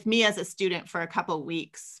with me as a student for a couple of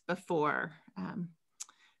weeks before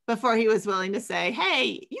he was willing to say,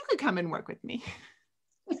 hey, you could come and work with me.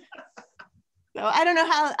 So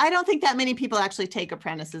I don't think that many people actually take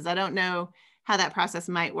apprentices. I don't know how that process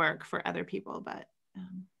might work for other people, but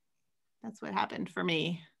that's what happened for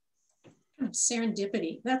me.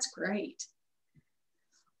 Serendipity, that's great.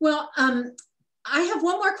 Well, I have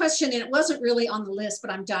one more question, and it wasn't really on the list, but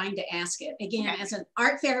I'm dying to ask it. Again, okay. As an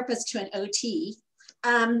art therapist to an OT,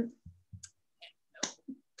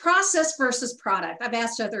 process versus product. I've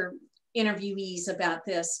asked other interviewees about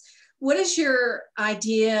this. What is your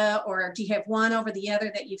idea, or do you have one over the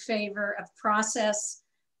other that you favor, of process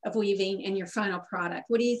of weaving and your final product?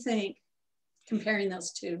 What do you think, comparing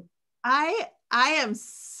those two? I am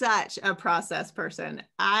such a process person.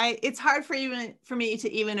 It's hard for me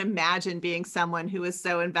to even imagine being someone who is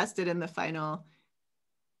so invested in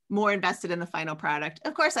more invested in the final product.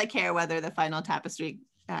 Of course, I care whether the final tapestry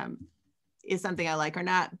is something I like or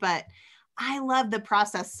not, but I love the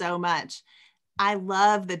process so much. I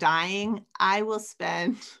love the dyeing. I will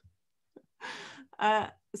spend,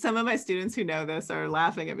 some of my students who know this are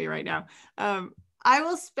laughing at me right now. I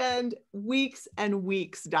will spend weeks and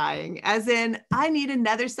weeks dyeing, as in I need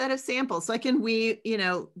another set of samples. So I can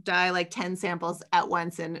dye like 10 samples at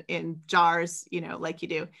once in jars, like you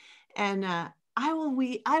do. And I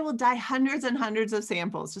will dye hundreds and hundreds of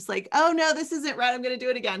samples, just like, oh no, this isn't right, I'm going to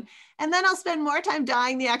do it again. And then I'll spend more time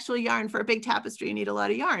dyeing the actual yarn. For a big tapestry, you need a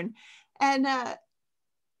lot of yarn. And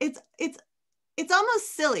it's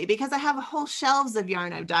almost silly because I have whole shelves of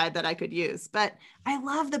yarn I've dyed that I could use, but I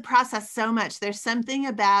love the process so much. There's something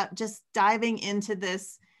about just diving into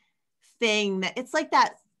this thing that it's like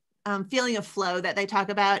that feeling of flow that they talk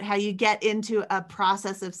about, how you get into a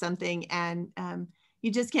process of something and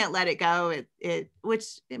you just can't let it go.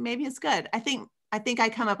 Which maybe it's good. I think I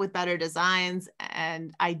come up with better designs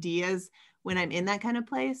and ideas when I'm in that kind of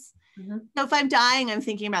place. Mm-hmm. So if I'm dyeing, I'm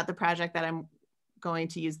thinking about the project that I'm going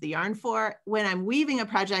to use the yarn for. When I'm weaving a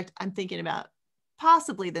project, I'm thinking about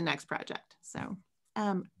possibly the next project. So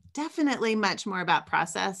definitely much more about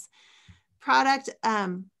process. Product,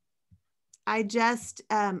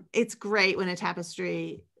 it's great when a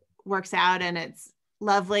tapestry works out and it's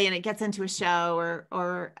lovely and it gets into a show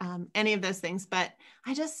or any of those things, but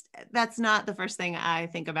that's not the first thing I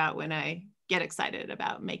think about when I get excited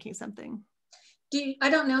about making something. I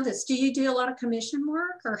don't know this. Do you do a lot of commission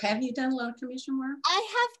work, or have you done a lot of commission work? I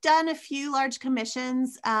have done a few large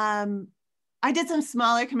commissions. I did some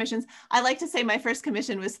smaller commissions. I like to say my first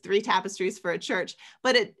commission was 3 tapestries for a church,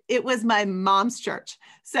 but it was my mom's church.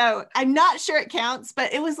 So I'm not sure it counts,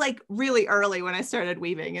 but it was like really early when I started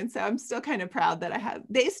weaving. And so I'm still kind of proud that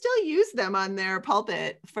they still use them on their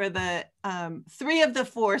pulpit for the 3 of the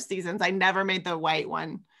 4 seasons. I never made the white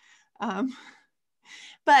one.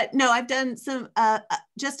 But no, I've done some,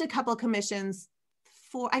 just a couple commissions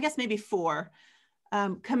I guess maybe 4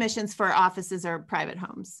 commissions for offices or private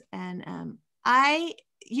homes. And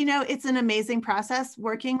it's an amazing process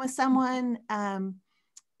working with someone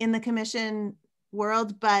in the commission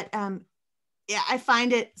world, but yeah, I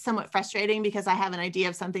find it somewhat frustrating because I have an idea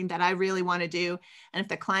of something that I really want to do. And if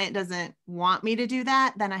the client doesn't want me to do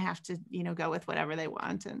that, then I have to, go with whatever they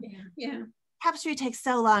want. And yeah. tapestry takes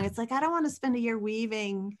so long. It's like, I don't want to spend a year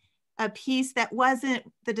weaving a piece that wasn't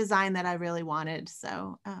the design that I really wanted.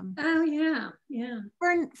 So, oh yeah.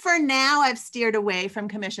 For now, I've steered away from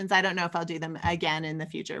commissions. I don't know if I'll do them again in the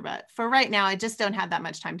future, but for right now, I just don't have that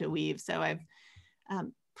much time to weave. So I've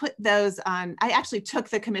put those on. I actually took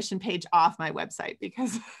the commission page off my website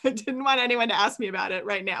because I didn't want anyone to ask me about it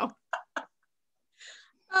right now.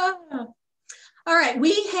 Oh. All right,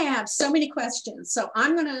 we have so many questions, so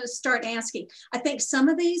I'm going to start asking. I think some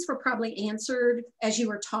of these were probably answered as you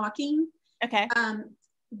were talking. Okay.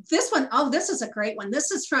 This one, oh, this is a great one. This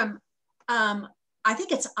is from, I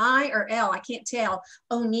think it's I or L, I can't tell,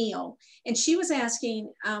 O'Neill. And she was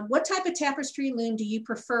asking, what type of tapestry loom do you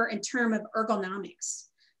prefer in terms of ergonomics?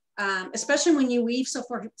 Especially when you weave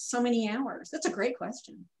for so many hours. That's a great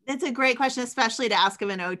question. It's a great question, especially to ask of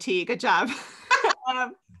an OT. Good job.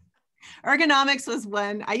 Ergonomics was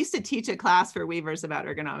one. I used to teach a class for weavers about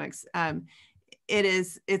ergonomics.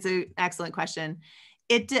 It's an excellent question.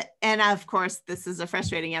 And of course, this is a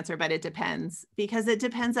frustrating answer, but it depends because it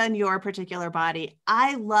depends on your particular body.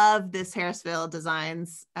 I love this Harrisville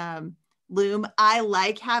Designs loom. I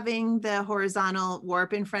like having the horizontal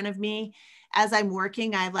warp in front of me. As I'm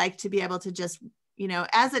working, I like to be able to just,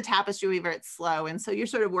 as a tapestry weaver, it's slow. And so you're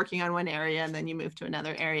sort of working on one area and then you move to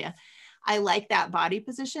another area. I like that body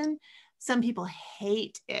position. Some people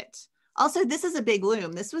hate it. Also, this is a big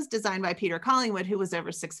loom. This was designed by Peter Collingwood, who was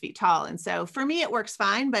over 6 feet tall. And so for me, it works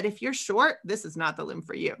fine. But if you're short, this is not the loom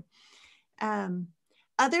for you.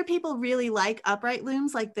 Other people really like upright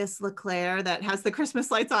looms like this Leclerc that has the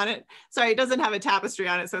Christmas lights on it. Sorry, it doesn't have a tapestry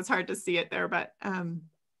on it, so it's hard to see it there. But I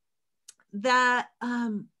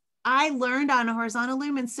learned on a horizontal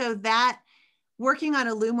loom. And so that working on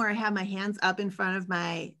a loom where I have my hands up in front of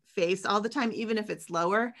my face all the time, even if it's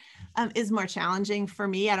lower, is more challenging for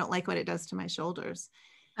me. I don't like what it does to my shoulders.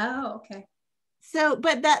 Oh, okay. So,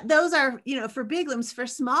 but those are, for big looms. For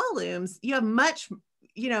small looms, you have much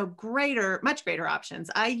greater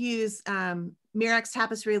options. I use Mirex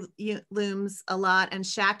tapestry looms a lot, and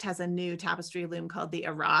Schacht has a new tapestry loom called the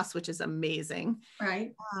Arras, which is amazing.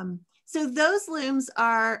 Right. So those looms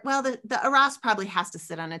are, well, the Arras probably has to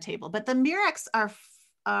sit on a table, but the Mirex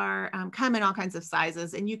come in all kinds of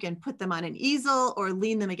sizes, and you can put them on an easel or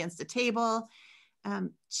lean them against a table.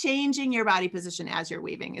 Changing your body position as you're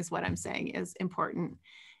weaving is what I'm saying is important.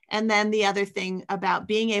 And then the other thing about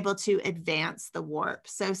being able to advance the warp.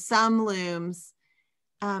 So some looms,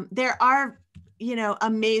 there are,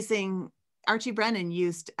 amazing, Archie Brennan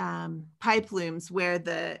used pipe looms where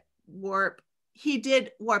the warp, he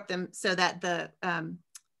did warp them so that the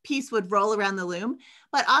piece would roll around the loom,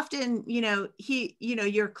 but often,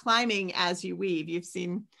 you're climbing as you weave. You've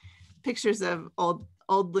seen pictures of old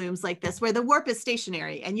looms like this where the warp is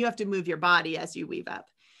stationary and you have to move your body as you weave up.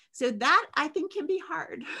 So that I think can be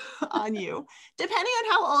hard on you, depending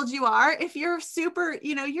on how old you are. If you're super,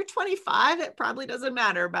 you're 25, it probably doesn't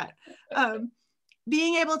matter, but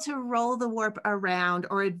being able to roll the warp around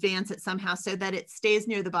or advance it somehow so that it stays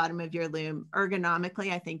near the bottom of your loom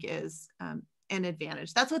ergonomically, I think is an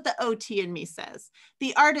advantage. That's what the OT in me says.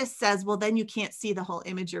 The artist says, well, then you can't see the whole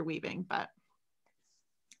image you're weaving, but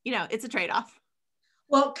it's a trade-off.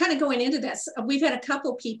 Well, kind of going into this, we've had a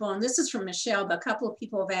couple people, and this is from Michelle, but a couple of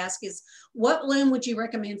people have asked is, what loom would you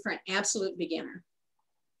recommend for an absolute beginner?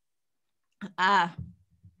 I'll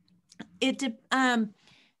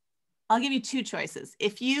give you two choices.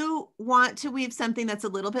 If you want to weave something that's a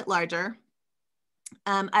little bit larger,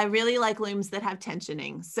 I really like looms that have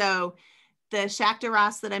tensioning. So the Schacht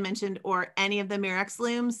Arras that I mentioned, or any of the Mirex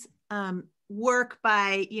looms, work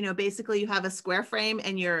by, basically you have a square frame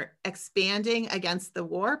and you're expanding against the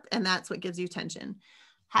warp, and that's what gives you tension.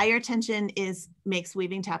 Higher tension makes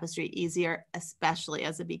weaving tapestry easier, especially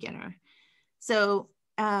as a beginner. So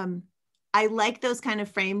I like those kind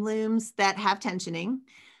of frame looms that have tensioning.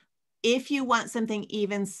 If you want something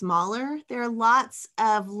even smaller, there are lots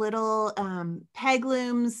of little peg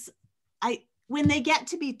looms. When they get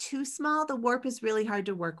to be too small, the warp is really hard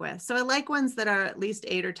to work with. So I like ones that are at least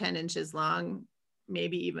 8 or 10 inches long,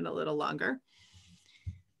 maybe even a little longer.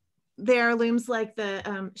 There are looms like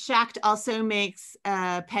the Schacht also makes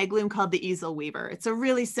a peg loom called the Easel Weaver. It's a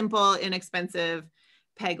really simple, inexpensive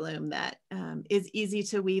peg loom that is easy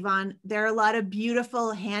to weave on. There are a lot of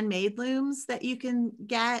beautiful handmade looms that you can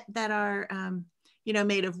get that are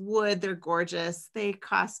made of wood. They're gorgeous. They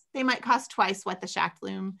might cost twice what the Schacht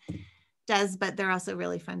loom does, but they're also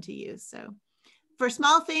really fun to use. So for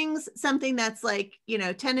small things, something that's like,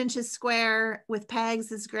 10 inches square with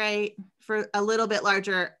pegs is great. For a little bit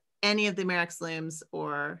larger, any of the Merrick's looms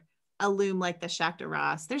or a loom like the Shakta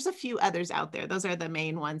Ross. There's a few others out there. Those are the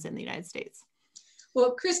main ones in the United States.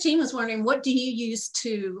 Well, Christine was wondering, what do you use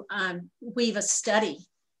to weave a study?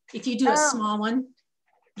 If you do a small one?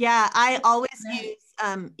 Yeah, I always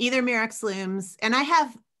use either Merrick's looms, and I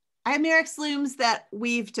have Merrick's looms that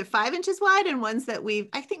weave to 5 inches wide and ones that weave,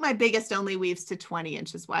 I think my biggest only weaves to 20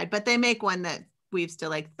 inches wide, but they make one that weaves to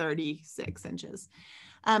like 36 inches.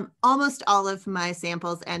 Almost all of my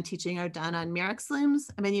samples and teaching are done on Merrick's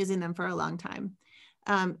looms. I've been using them for a long time.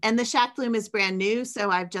 And the Shack loom is brand new,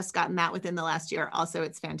 so I've just gotten that within the last year. Also,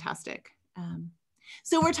 it's fantastic.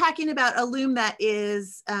 So we're talking about a loom that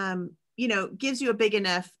is, gives you a big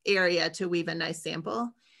enough area to weave a nice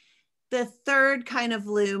sample. The third kind of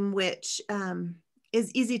loom, which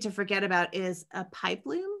is easy to forget about, is a pipe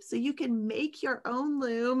loom. So you can make your own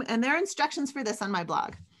loom, and there are instructions for this on my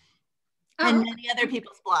blog and many other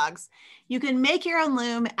people's blogs. You can make your own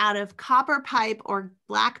loom out of copper pipe or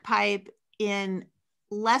black pipe in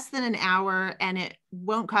less than an hour, and it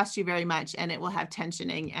won't cost you very much, and it will have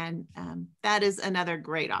tensioning, and that is another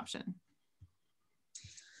great option.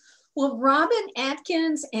 Well, Robin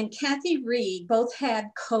Atkins and Kathy Reed both had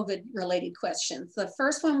COVID related questions. The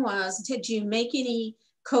first one was, did you make any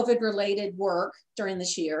COVID related work during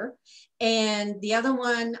this year? And the other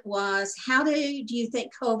one was, how do you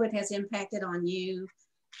think COVID has impacted on you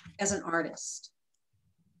as an artist?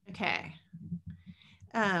 Okay.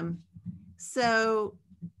 So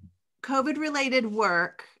COVID related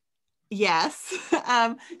work, yes.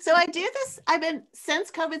 So I do this, since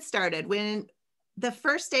COVID started, when the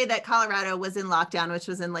first day that Colorado was in lockdown, which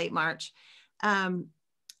was in late March,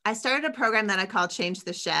 I started a program that I call Change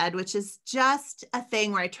the Shed, which is just a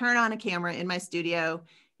thing where I turn on a camera in my studio.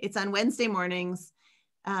 It's on Wednesday mornings,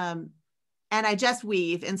 and I just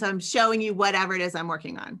weave. And so I'm showing you whatever it is I'm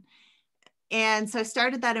working on. And so I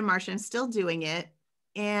started that in March, and I'm still doing it.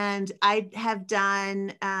 And I have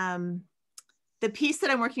done, the piece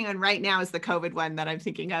that I'm working on right now is the COVID one that I'm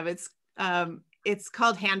thinking of. It's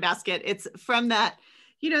called Handbasket. It's from that,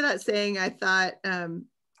 that saying, I thought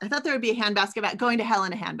there would be a handbasket about going to hell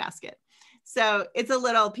in a handbasket. So it's a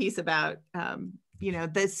little piece about,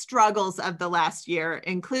 the struggles of the last year,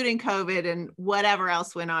 including COVID and whatever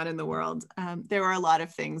else went on in the world. There were a lot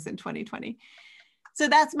of things in 2020. So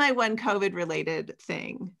that's my one COVID related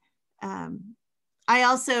thing.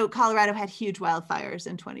 Colorado had huge wildfires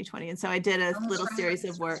in 2020. And so I did a little series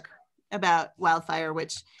of work about wildfire,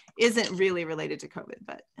 which isn't really related to COVID,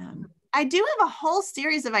 but I do have a whole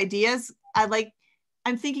series of ideas.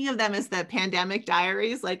 I'm thinking of them as the pandemic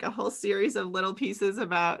diaries, like a whole series of little pieces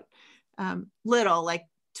about like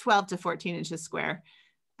 12 to 14 inches square,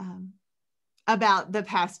 about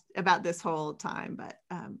this whole time, but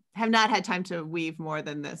have not had time to weave more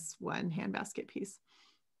than this one handbasket piece.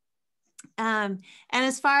 And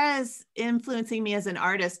as far as influencing me as an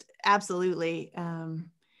artist, absolutely.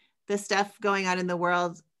 The stuff going on in the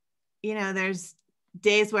world, there's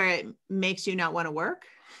days where it makes you not want to work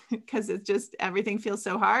because it's just, everything feels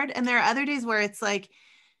so hard. And there are other days where it's like,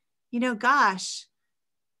 gosh,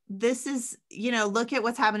 this is, look at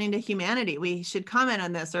what's happening to humanity. We should comment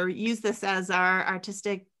on this or use this as our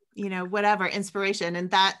artistic, whatever inspiration. And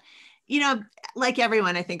that, like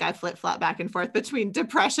everyone, I think I flip-flop back and forth between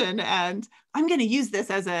depression and I'm going to use this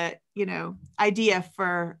as a, idea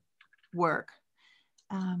for work.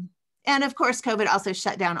 And of course, COVID also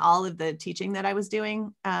shut down all of the teaching that I was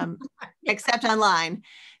doing, except online.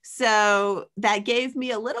 So that gave me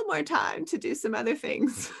a little more time to do some other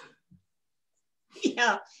things.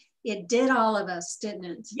 Yeah, it did all of us, didn't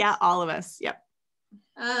it? Yeah, all of us. Yep.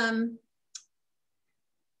 I'm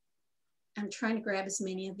trying to grab as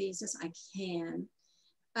many of these as I can.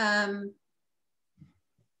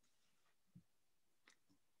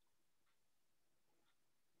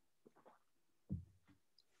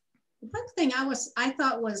 One thing I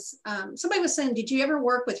thought was, somebody was saying, did you ever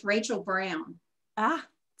work with Rachel Brown?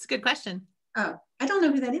 It's a good question. Oh, I don't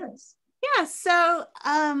know who that is. Yeah, so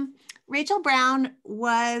Rachel Brown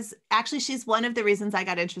she's one of the reasons I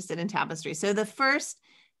got interested in tapestry. So the first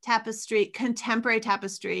contemporary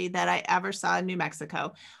tapestry that I ever saw in New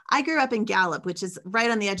Mexico. I grew up in Gallup, which is right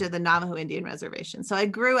on the edge of the Navajo Indian Reservation. So I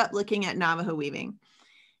grew up looking at Navajo weaving.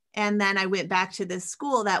 And then I went back to this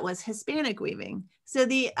school that was Hispanic weaving. So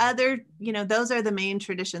the other, those are the main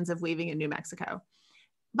traditions of weaving in New Mexico.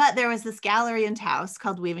 But there was this gallery in Taos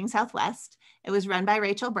called Weaving Southwest. It was run by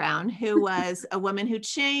Rachel Brown, who was a woman who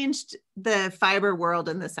changed the fiber world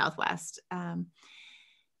in the Southwest.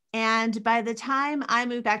 And by the time I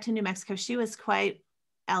moved back to New Mexico, she was quite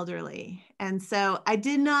elderly. And so I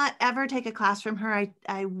did not ever take a class from her.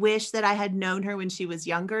 I wish that I had known her when she was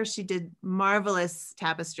younger. She did marvelous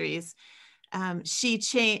tapestries.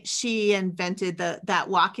 She invented that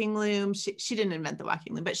walking loom. She didn't invent the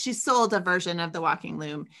walking loom, but she sold a version of the walking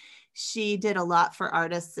loom. She did a lot for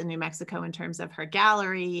artists in New Mexico in terms of her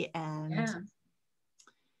gallery. And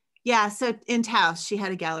yeah, so in Taos, she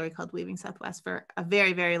had a gallery called Weaving Southwest for a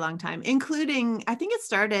very, very long time, including, I think it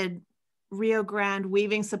started Rio Grande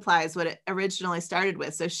Weaving Supplies, what it originally started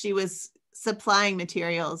with. So she was supplying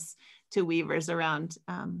materials to weavers around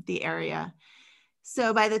the area.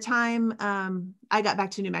 So by the time I got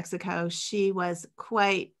back to New Mexico, she was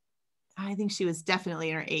I think she was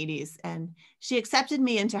definitely in her 80s. And she accepted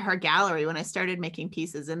me into her gallery when I started making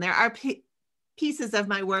pieces. And there are pieces of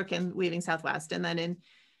my work in Weaving Southwest. And then in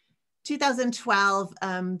 2012,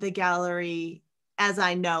 the gallery, as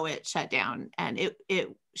I know it, shut down. And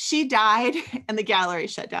she died and the gallery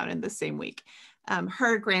shut down in the same week.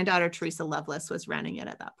 Her granddaughter, Teresa Lovelace, was running it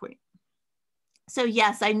at that point. So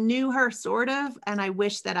yes, I knew her sort of, and I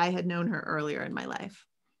wish that I had known her earlier in my life.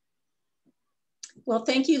 Well,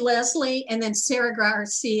 thank you, Leslie. And then Sarah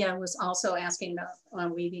Garcia was also asking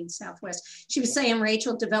about Weaving Southwest. She was saying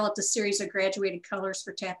Rachel developed a series of graduated colors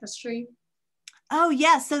for tapestry. Oh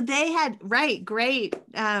yeah, so they had, right, great.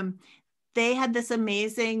 They had this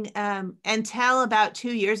amazing, until about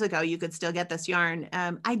 2 years ago, you could still get this yarn.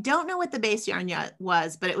 I don't know what the base yarn yet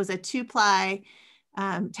was, but it was a 2-ply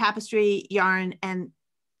tapestry yarn. And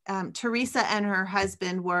Teresa and her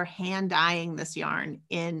husband were hand dyeing this yarn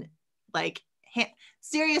in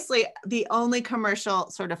seriously, the only commercial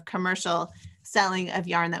selling of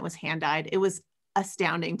yarn that was hand dyed. It was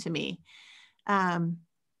astounding to me.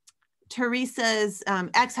 Teresa's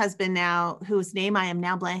ex-husband now, whose name I am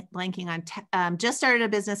now blanking on, just started a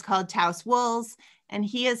business called Taos Wools, and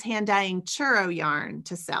he is hand dyeing churro yarn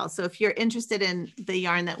to sell. So if you're interested in the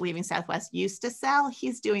yarn that Weaving Southwest used to sell,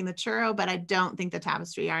 he's doing the churro, but I don't think the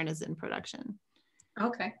tapestry yarn is in production.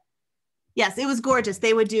 Okay. Yes, it was gorgeous.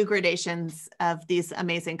 They would do gradations of these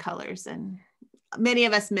amazing colors, and many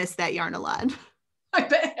of us miss that yarn a lot. I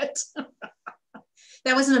bet.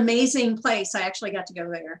 That was an amazing place. I actually got to go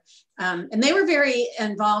there. And they were very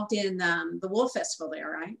involved in the Wool Festival there,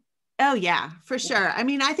 right? Oh yeah, for sure. I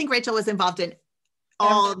mean, I think Rachel was involved in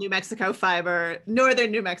all New Mexico fiber, northern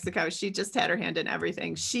New Mexico. She just had her hand in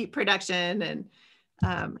everything. Sheep production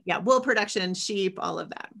and wool production, sheep, all of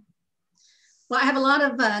that. Well, I have a lot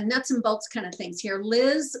of nuts and bolts kind of things here.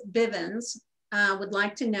 Liz Bivens would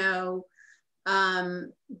like to know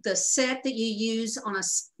the set that you use on a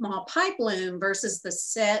small pipe loom versus the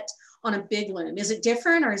set on a big loom. Is it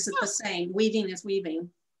different or is it the same? Weaving is weaving.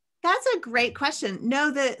 That's a great question.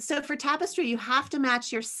 No, so for tapestry, you have to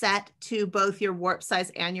match your set to both your warp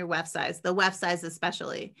size and your weft size, the weft size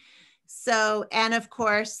especially. So, and of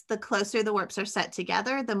course, the closer the warps are set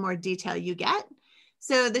together, the more detail you get.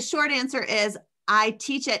 So the short answer is I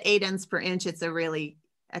teach at 8 ends per inch. It's a really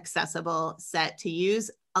accessible set to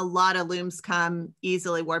use. A lot of looms come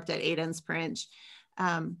easily warped at 8 ends per inch.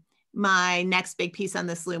 My next big piece on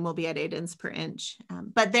this loom will be at 8 ends per inch.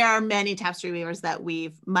 But there are many tapestry weavers that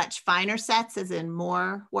weave much finer sets, as in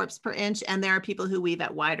more warps per inch. And there are people who weave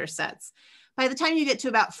at wider sets. By the time you get to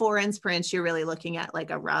about 4 ends per inch, you're really looking at like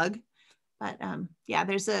a rug. But yeah,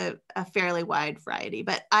 there's a fairly wide variety,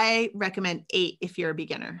 but I recommend 8 if you're a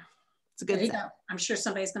beginner. It's a good set. Go. I'm sure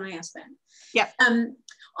somebody's going to ask that. Yep.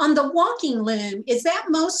 On the walking loom, is that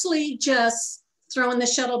mostly just throwing the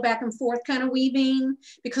shuttle back and forth kind of weaving?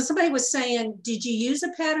 Because somebody was saying, did you use a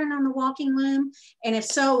pattern on the walking loom? And if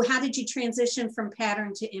so, how did you transition from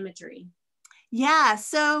pattern to imagery? Yeah,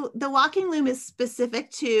 so the walking loom is specific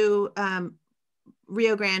to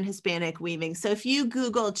Rio Grande Hispanic weaving. So if you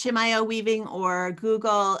Google Chimayo weaving or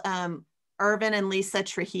Google Irvin and Lisa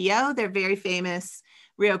Trujillo, they're very famous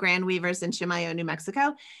Rio Grande weavers in Chimayo, New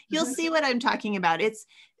Mexico, you'll see what I'm talking about.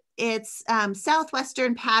 It's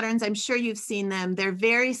Southwestern patterns. I'm sure you've seen them. They're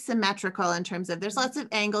very symmetrical in terms of there's lots of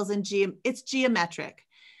angles and it's geometric.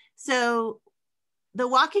 So the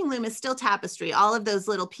walking loom is still tapestry. All of those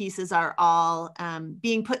little pieces are all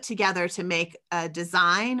being put together to make a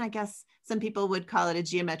design. I guess some people would call it a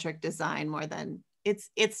geometric design more than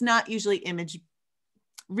it's not usually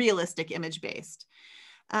realistic image based.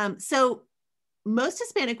 So most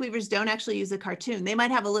Hispanic weavers don't actually use a cartoon. They might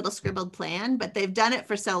have a little scribbled plan, but they've done it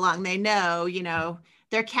for so long. They know,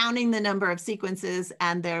 they're counting the number of sequences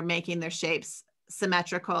and they're making their shapes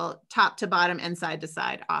symmetrical, top to bottom and side to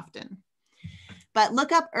side often. But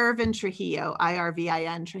look up Irvin Trujillo,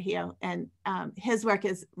 Irvin Trujillo, and his work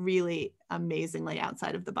is really amazingly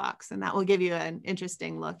outside of the box. And that will give you an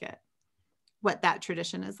interesting look at what that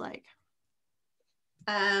tradition is like.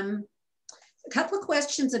 A couple of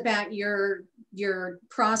questions about your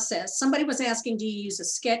process. Somebody was asking, do you use a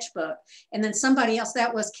sketchbook? And then somebody else,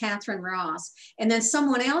 that was Catherine Ross. And then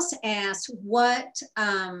someone else asked, what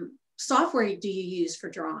software do you use for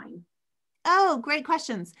drawing? Oh, great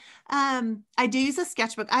questions. I do use a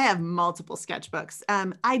sketchbook. I have multiple sketchbooks.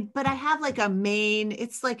 But I have like a main,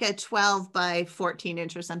 it's like a 12 by 14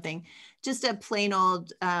 inch or something, just a plain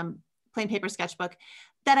old, plain paper sketchbook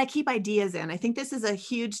that I keep ideas in. I think this is a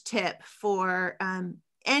huge tip for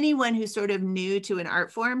anyone who's sort of new to an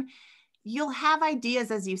art form. You'll have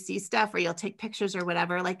ideas as you see stuff, or you'll take pictures or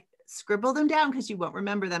whatever, like scribble them down because you won't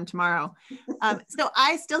remember them tomorrow. So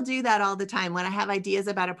I still do that all the time when I have ideas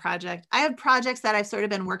about a project. I have projects that I've sort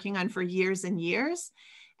of been working on for years and years.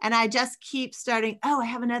 And I just keep starting, oh, I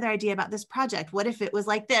have another idea about this project. What if it was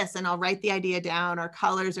like this? And I'll write the idea down, or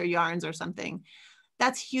colors or yarns or something.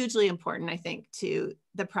 That's hugely important, I think, to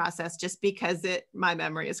the process, just because my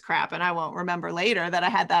memory is crap and I won't remember later that I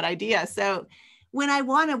had that idea. So when I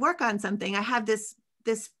want to work on something, I have this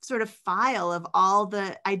sort of file of all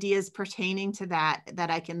the ideas pertaining to that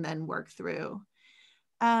I can then work through.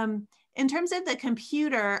 In terms of the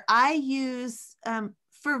computer, I use,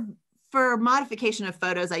 for modification of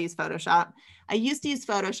photos, I use Photoshop. I used to use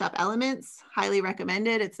Photoshop Elements, highly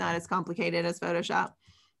recommended. It's not as complicated as Photoshop.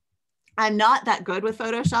 I'm not that good with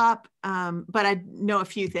Photoshop, but I know a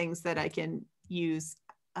few things that I can use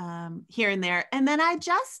here and there. And then I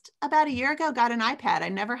just about a year ago got an iPad. I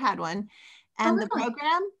never had one. And the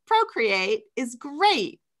program Procreate is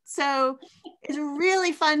great. So it's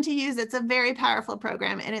really fun to use. It's a very powerful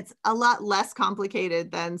program, and it's a lot less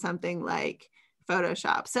complicated than something like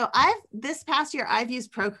Photoshop. So this past year, I've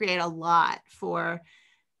used Procreate a lot for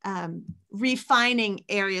refining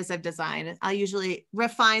areas of design. I'll usually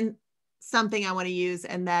refine something I want to use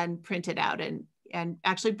and then print it out and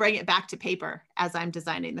actually bring it back to paper as I'm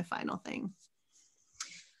designing the final thing.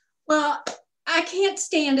 Well, I can't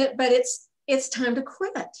stand it, but it's time to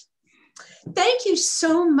quit. Thank you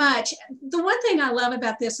so much. The one thing I love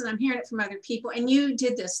about this, and I'm hearing it from other people, and you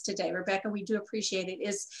did this today, Rebecca, we do appreciate it,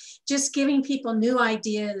 is just giving people new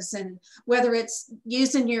ideas, and whether it's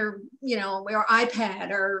using your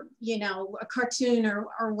iPad or, a cartoon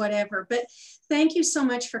or whatever. But thank you so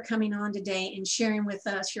much for coming on today and sharing with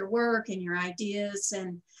us your work and your ideas.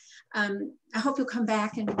 And I hope you'll come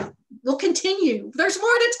back and we'll continue. There's more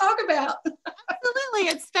to talk about. Absolutely.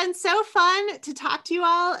 It's been so fun to talk to you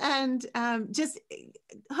all, and just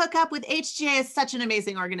hook up with HGA. Is such an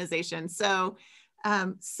amazing organization. So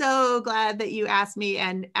so glad that you asked me,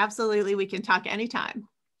 and absolutely we can talk anytime.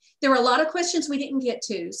 There were a lot of questions we didn't get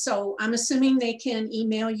to, so I'm assuming they can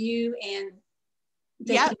email you and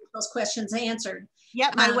they can get those questions answered.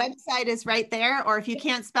 Yep, my website is right there, or if you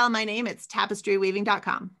can't spell my name, it's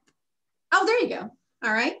tapestryweaving.com. Oh, there you go.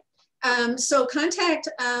 All right. So contact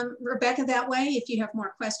Rebecca that way if you have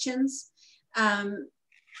more questions.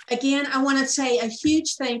 Again, I want to say a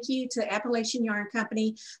huge thank you to Appalachian Yarn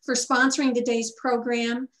Company for sponsoring today's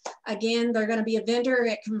program. Again, they're going to be a vendor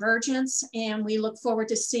at Convergence, and we look forward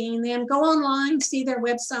to seeing them. Go online, see their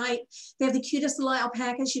website. They have the cutest little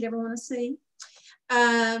alpacas you'd ever want to see.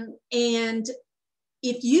 And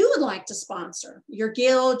if you would like to sponsor your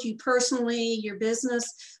guild, you personally, your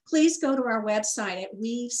business, please go to our website at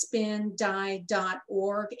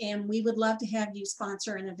weavespindye.org, and we would love to have you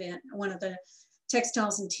sponsor an event, one of the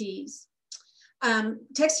Textiles and Teas.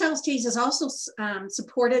 Textiles Teas is also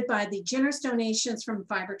supported by the generous donations from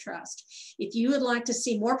Fiber Trust. If you would like to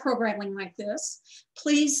see more programming like this,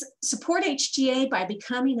 please support HGA by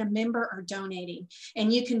becoming a member or donating.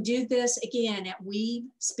 And you can do this again at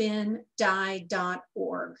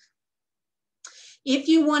weavespindye.org. If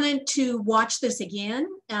you wanted to watch this again,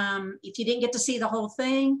 if you didn't get to see the whole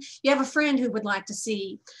thing, you have a friend who would like to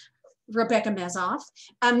see Rebecca Mezoff.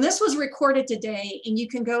 This was recorded today, and you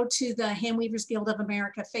can go to the Handweavers Guild of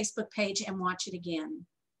America Facebook page and watch it again.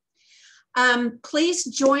 Please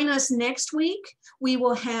join us next week. We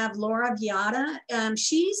will have Laura Viata.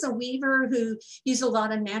 She's a weaver who uses a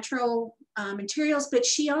lot of natural materials, but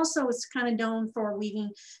she also is kind of known for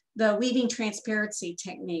weaving transparency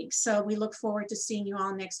techniques. So we look forward to seeing you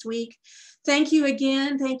all next week. Thank you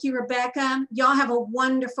again. Thank you, Rebecca. Y'all have a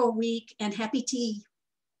wonderful week, and happy tea.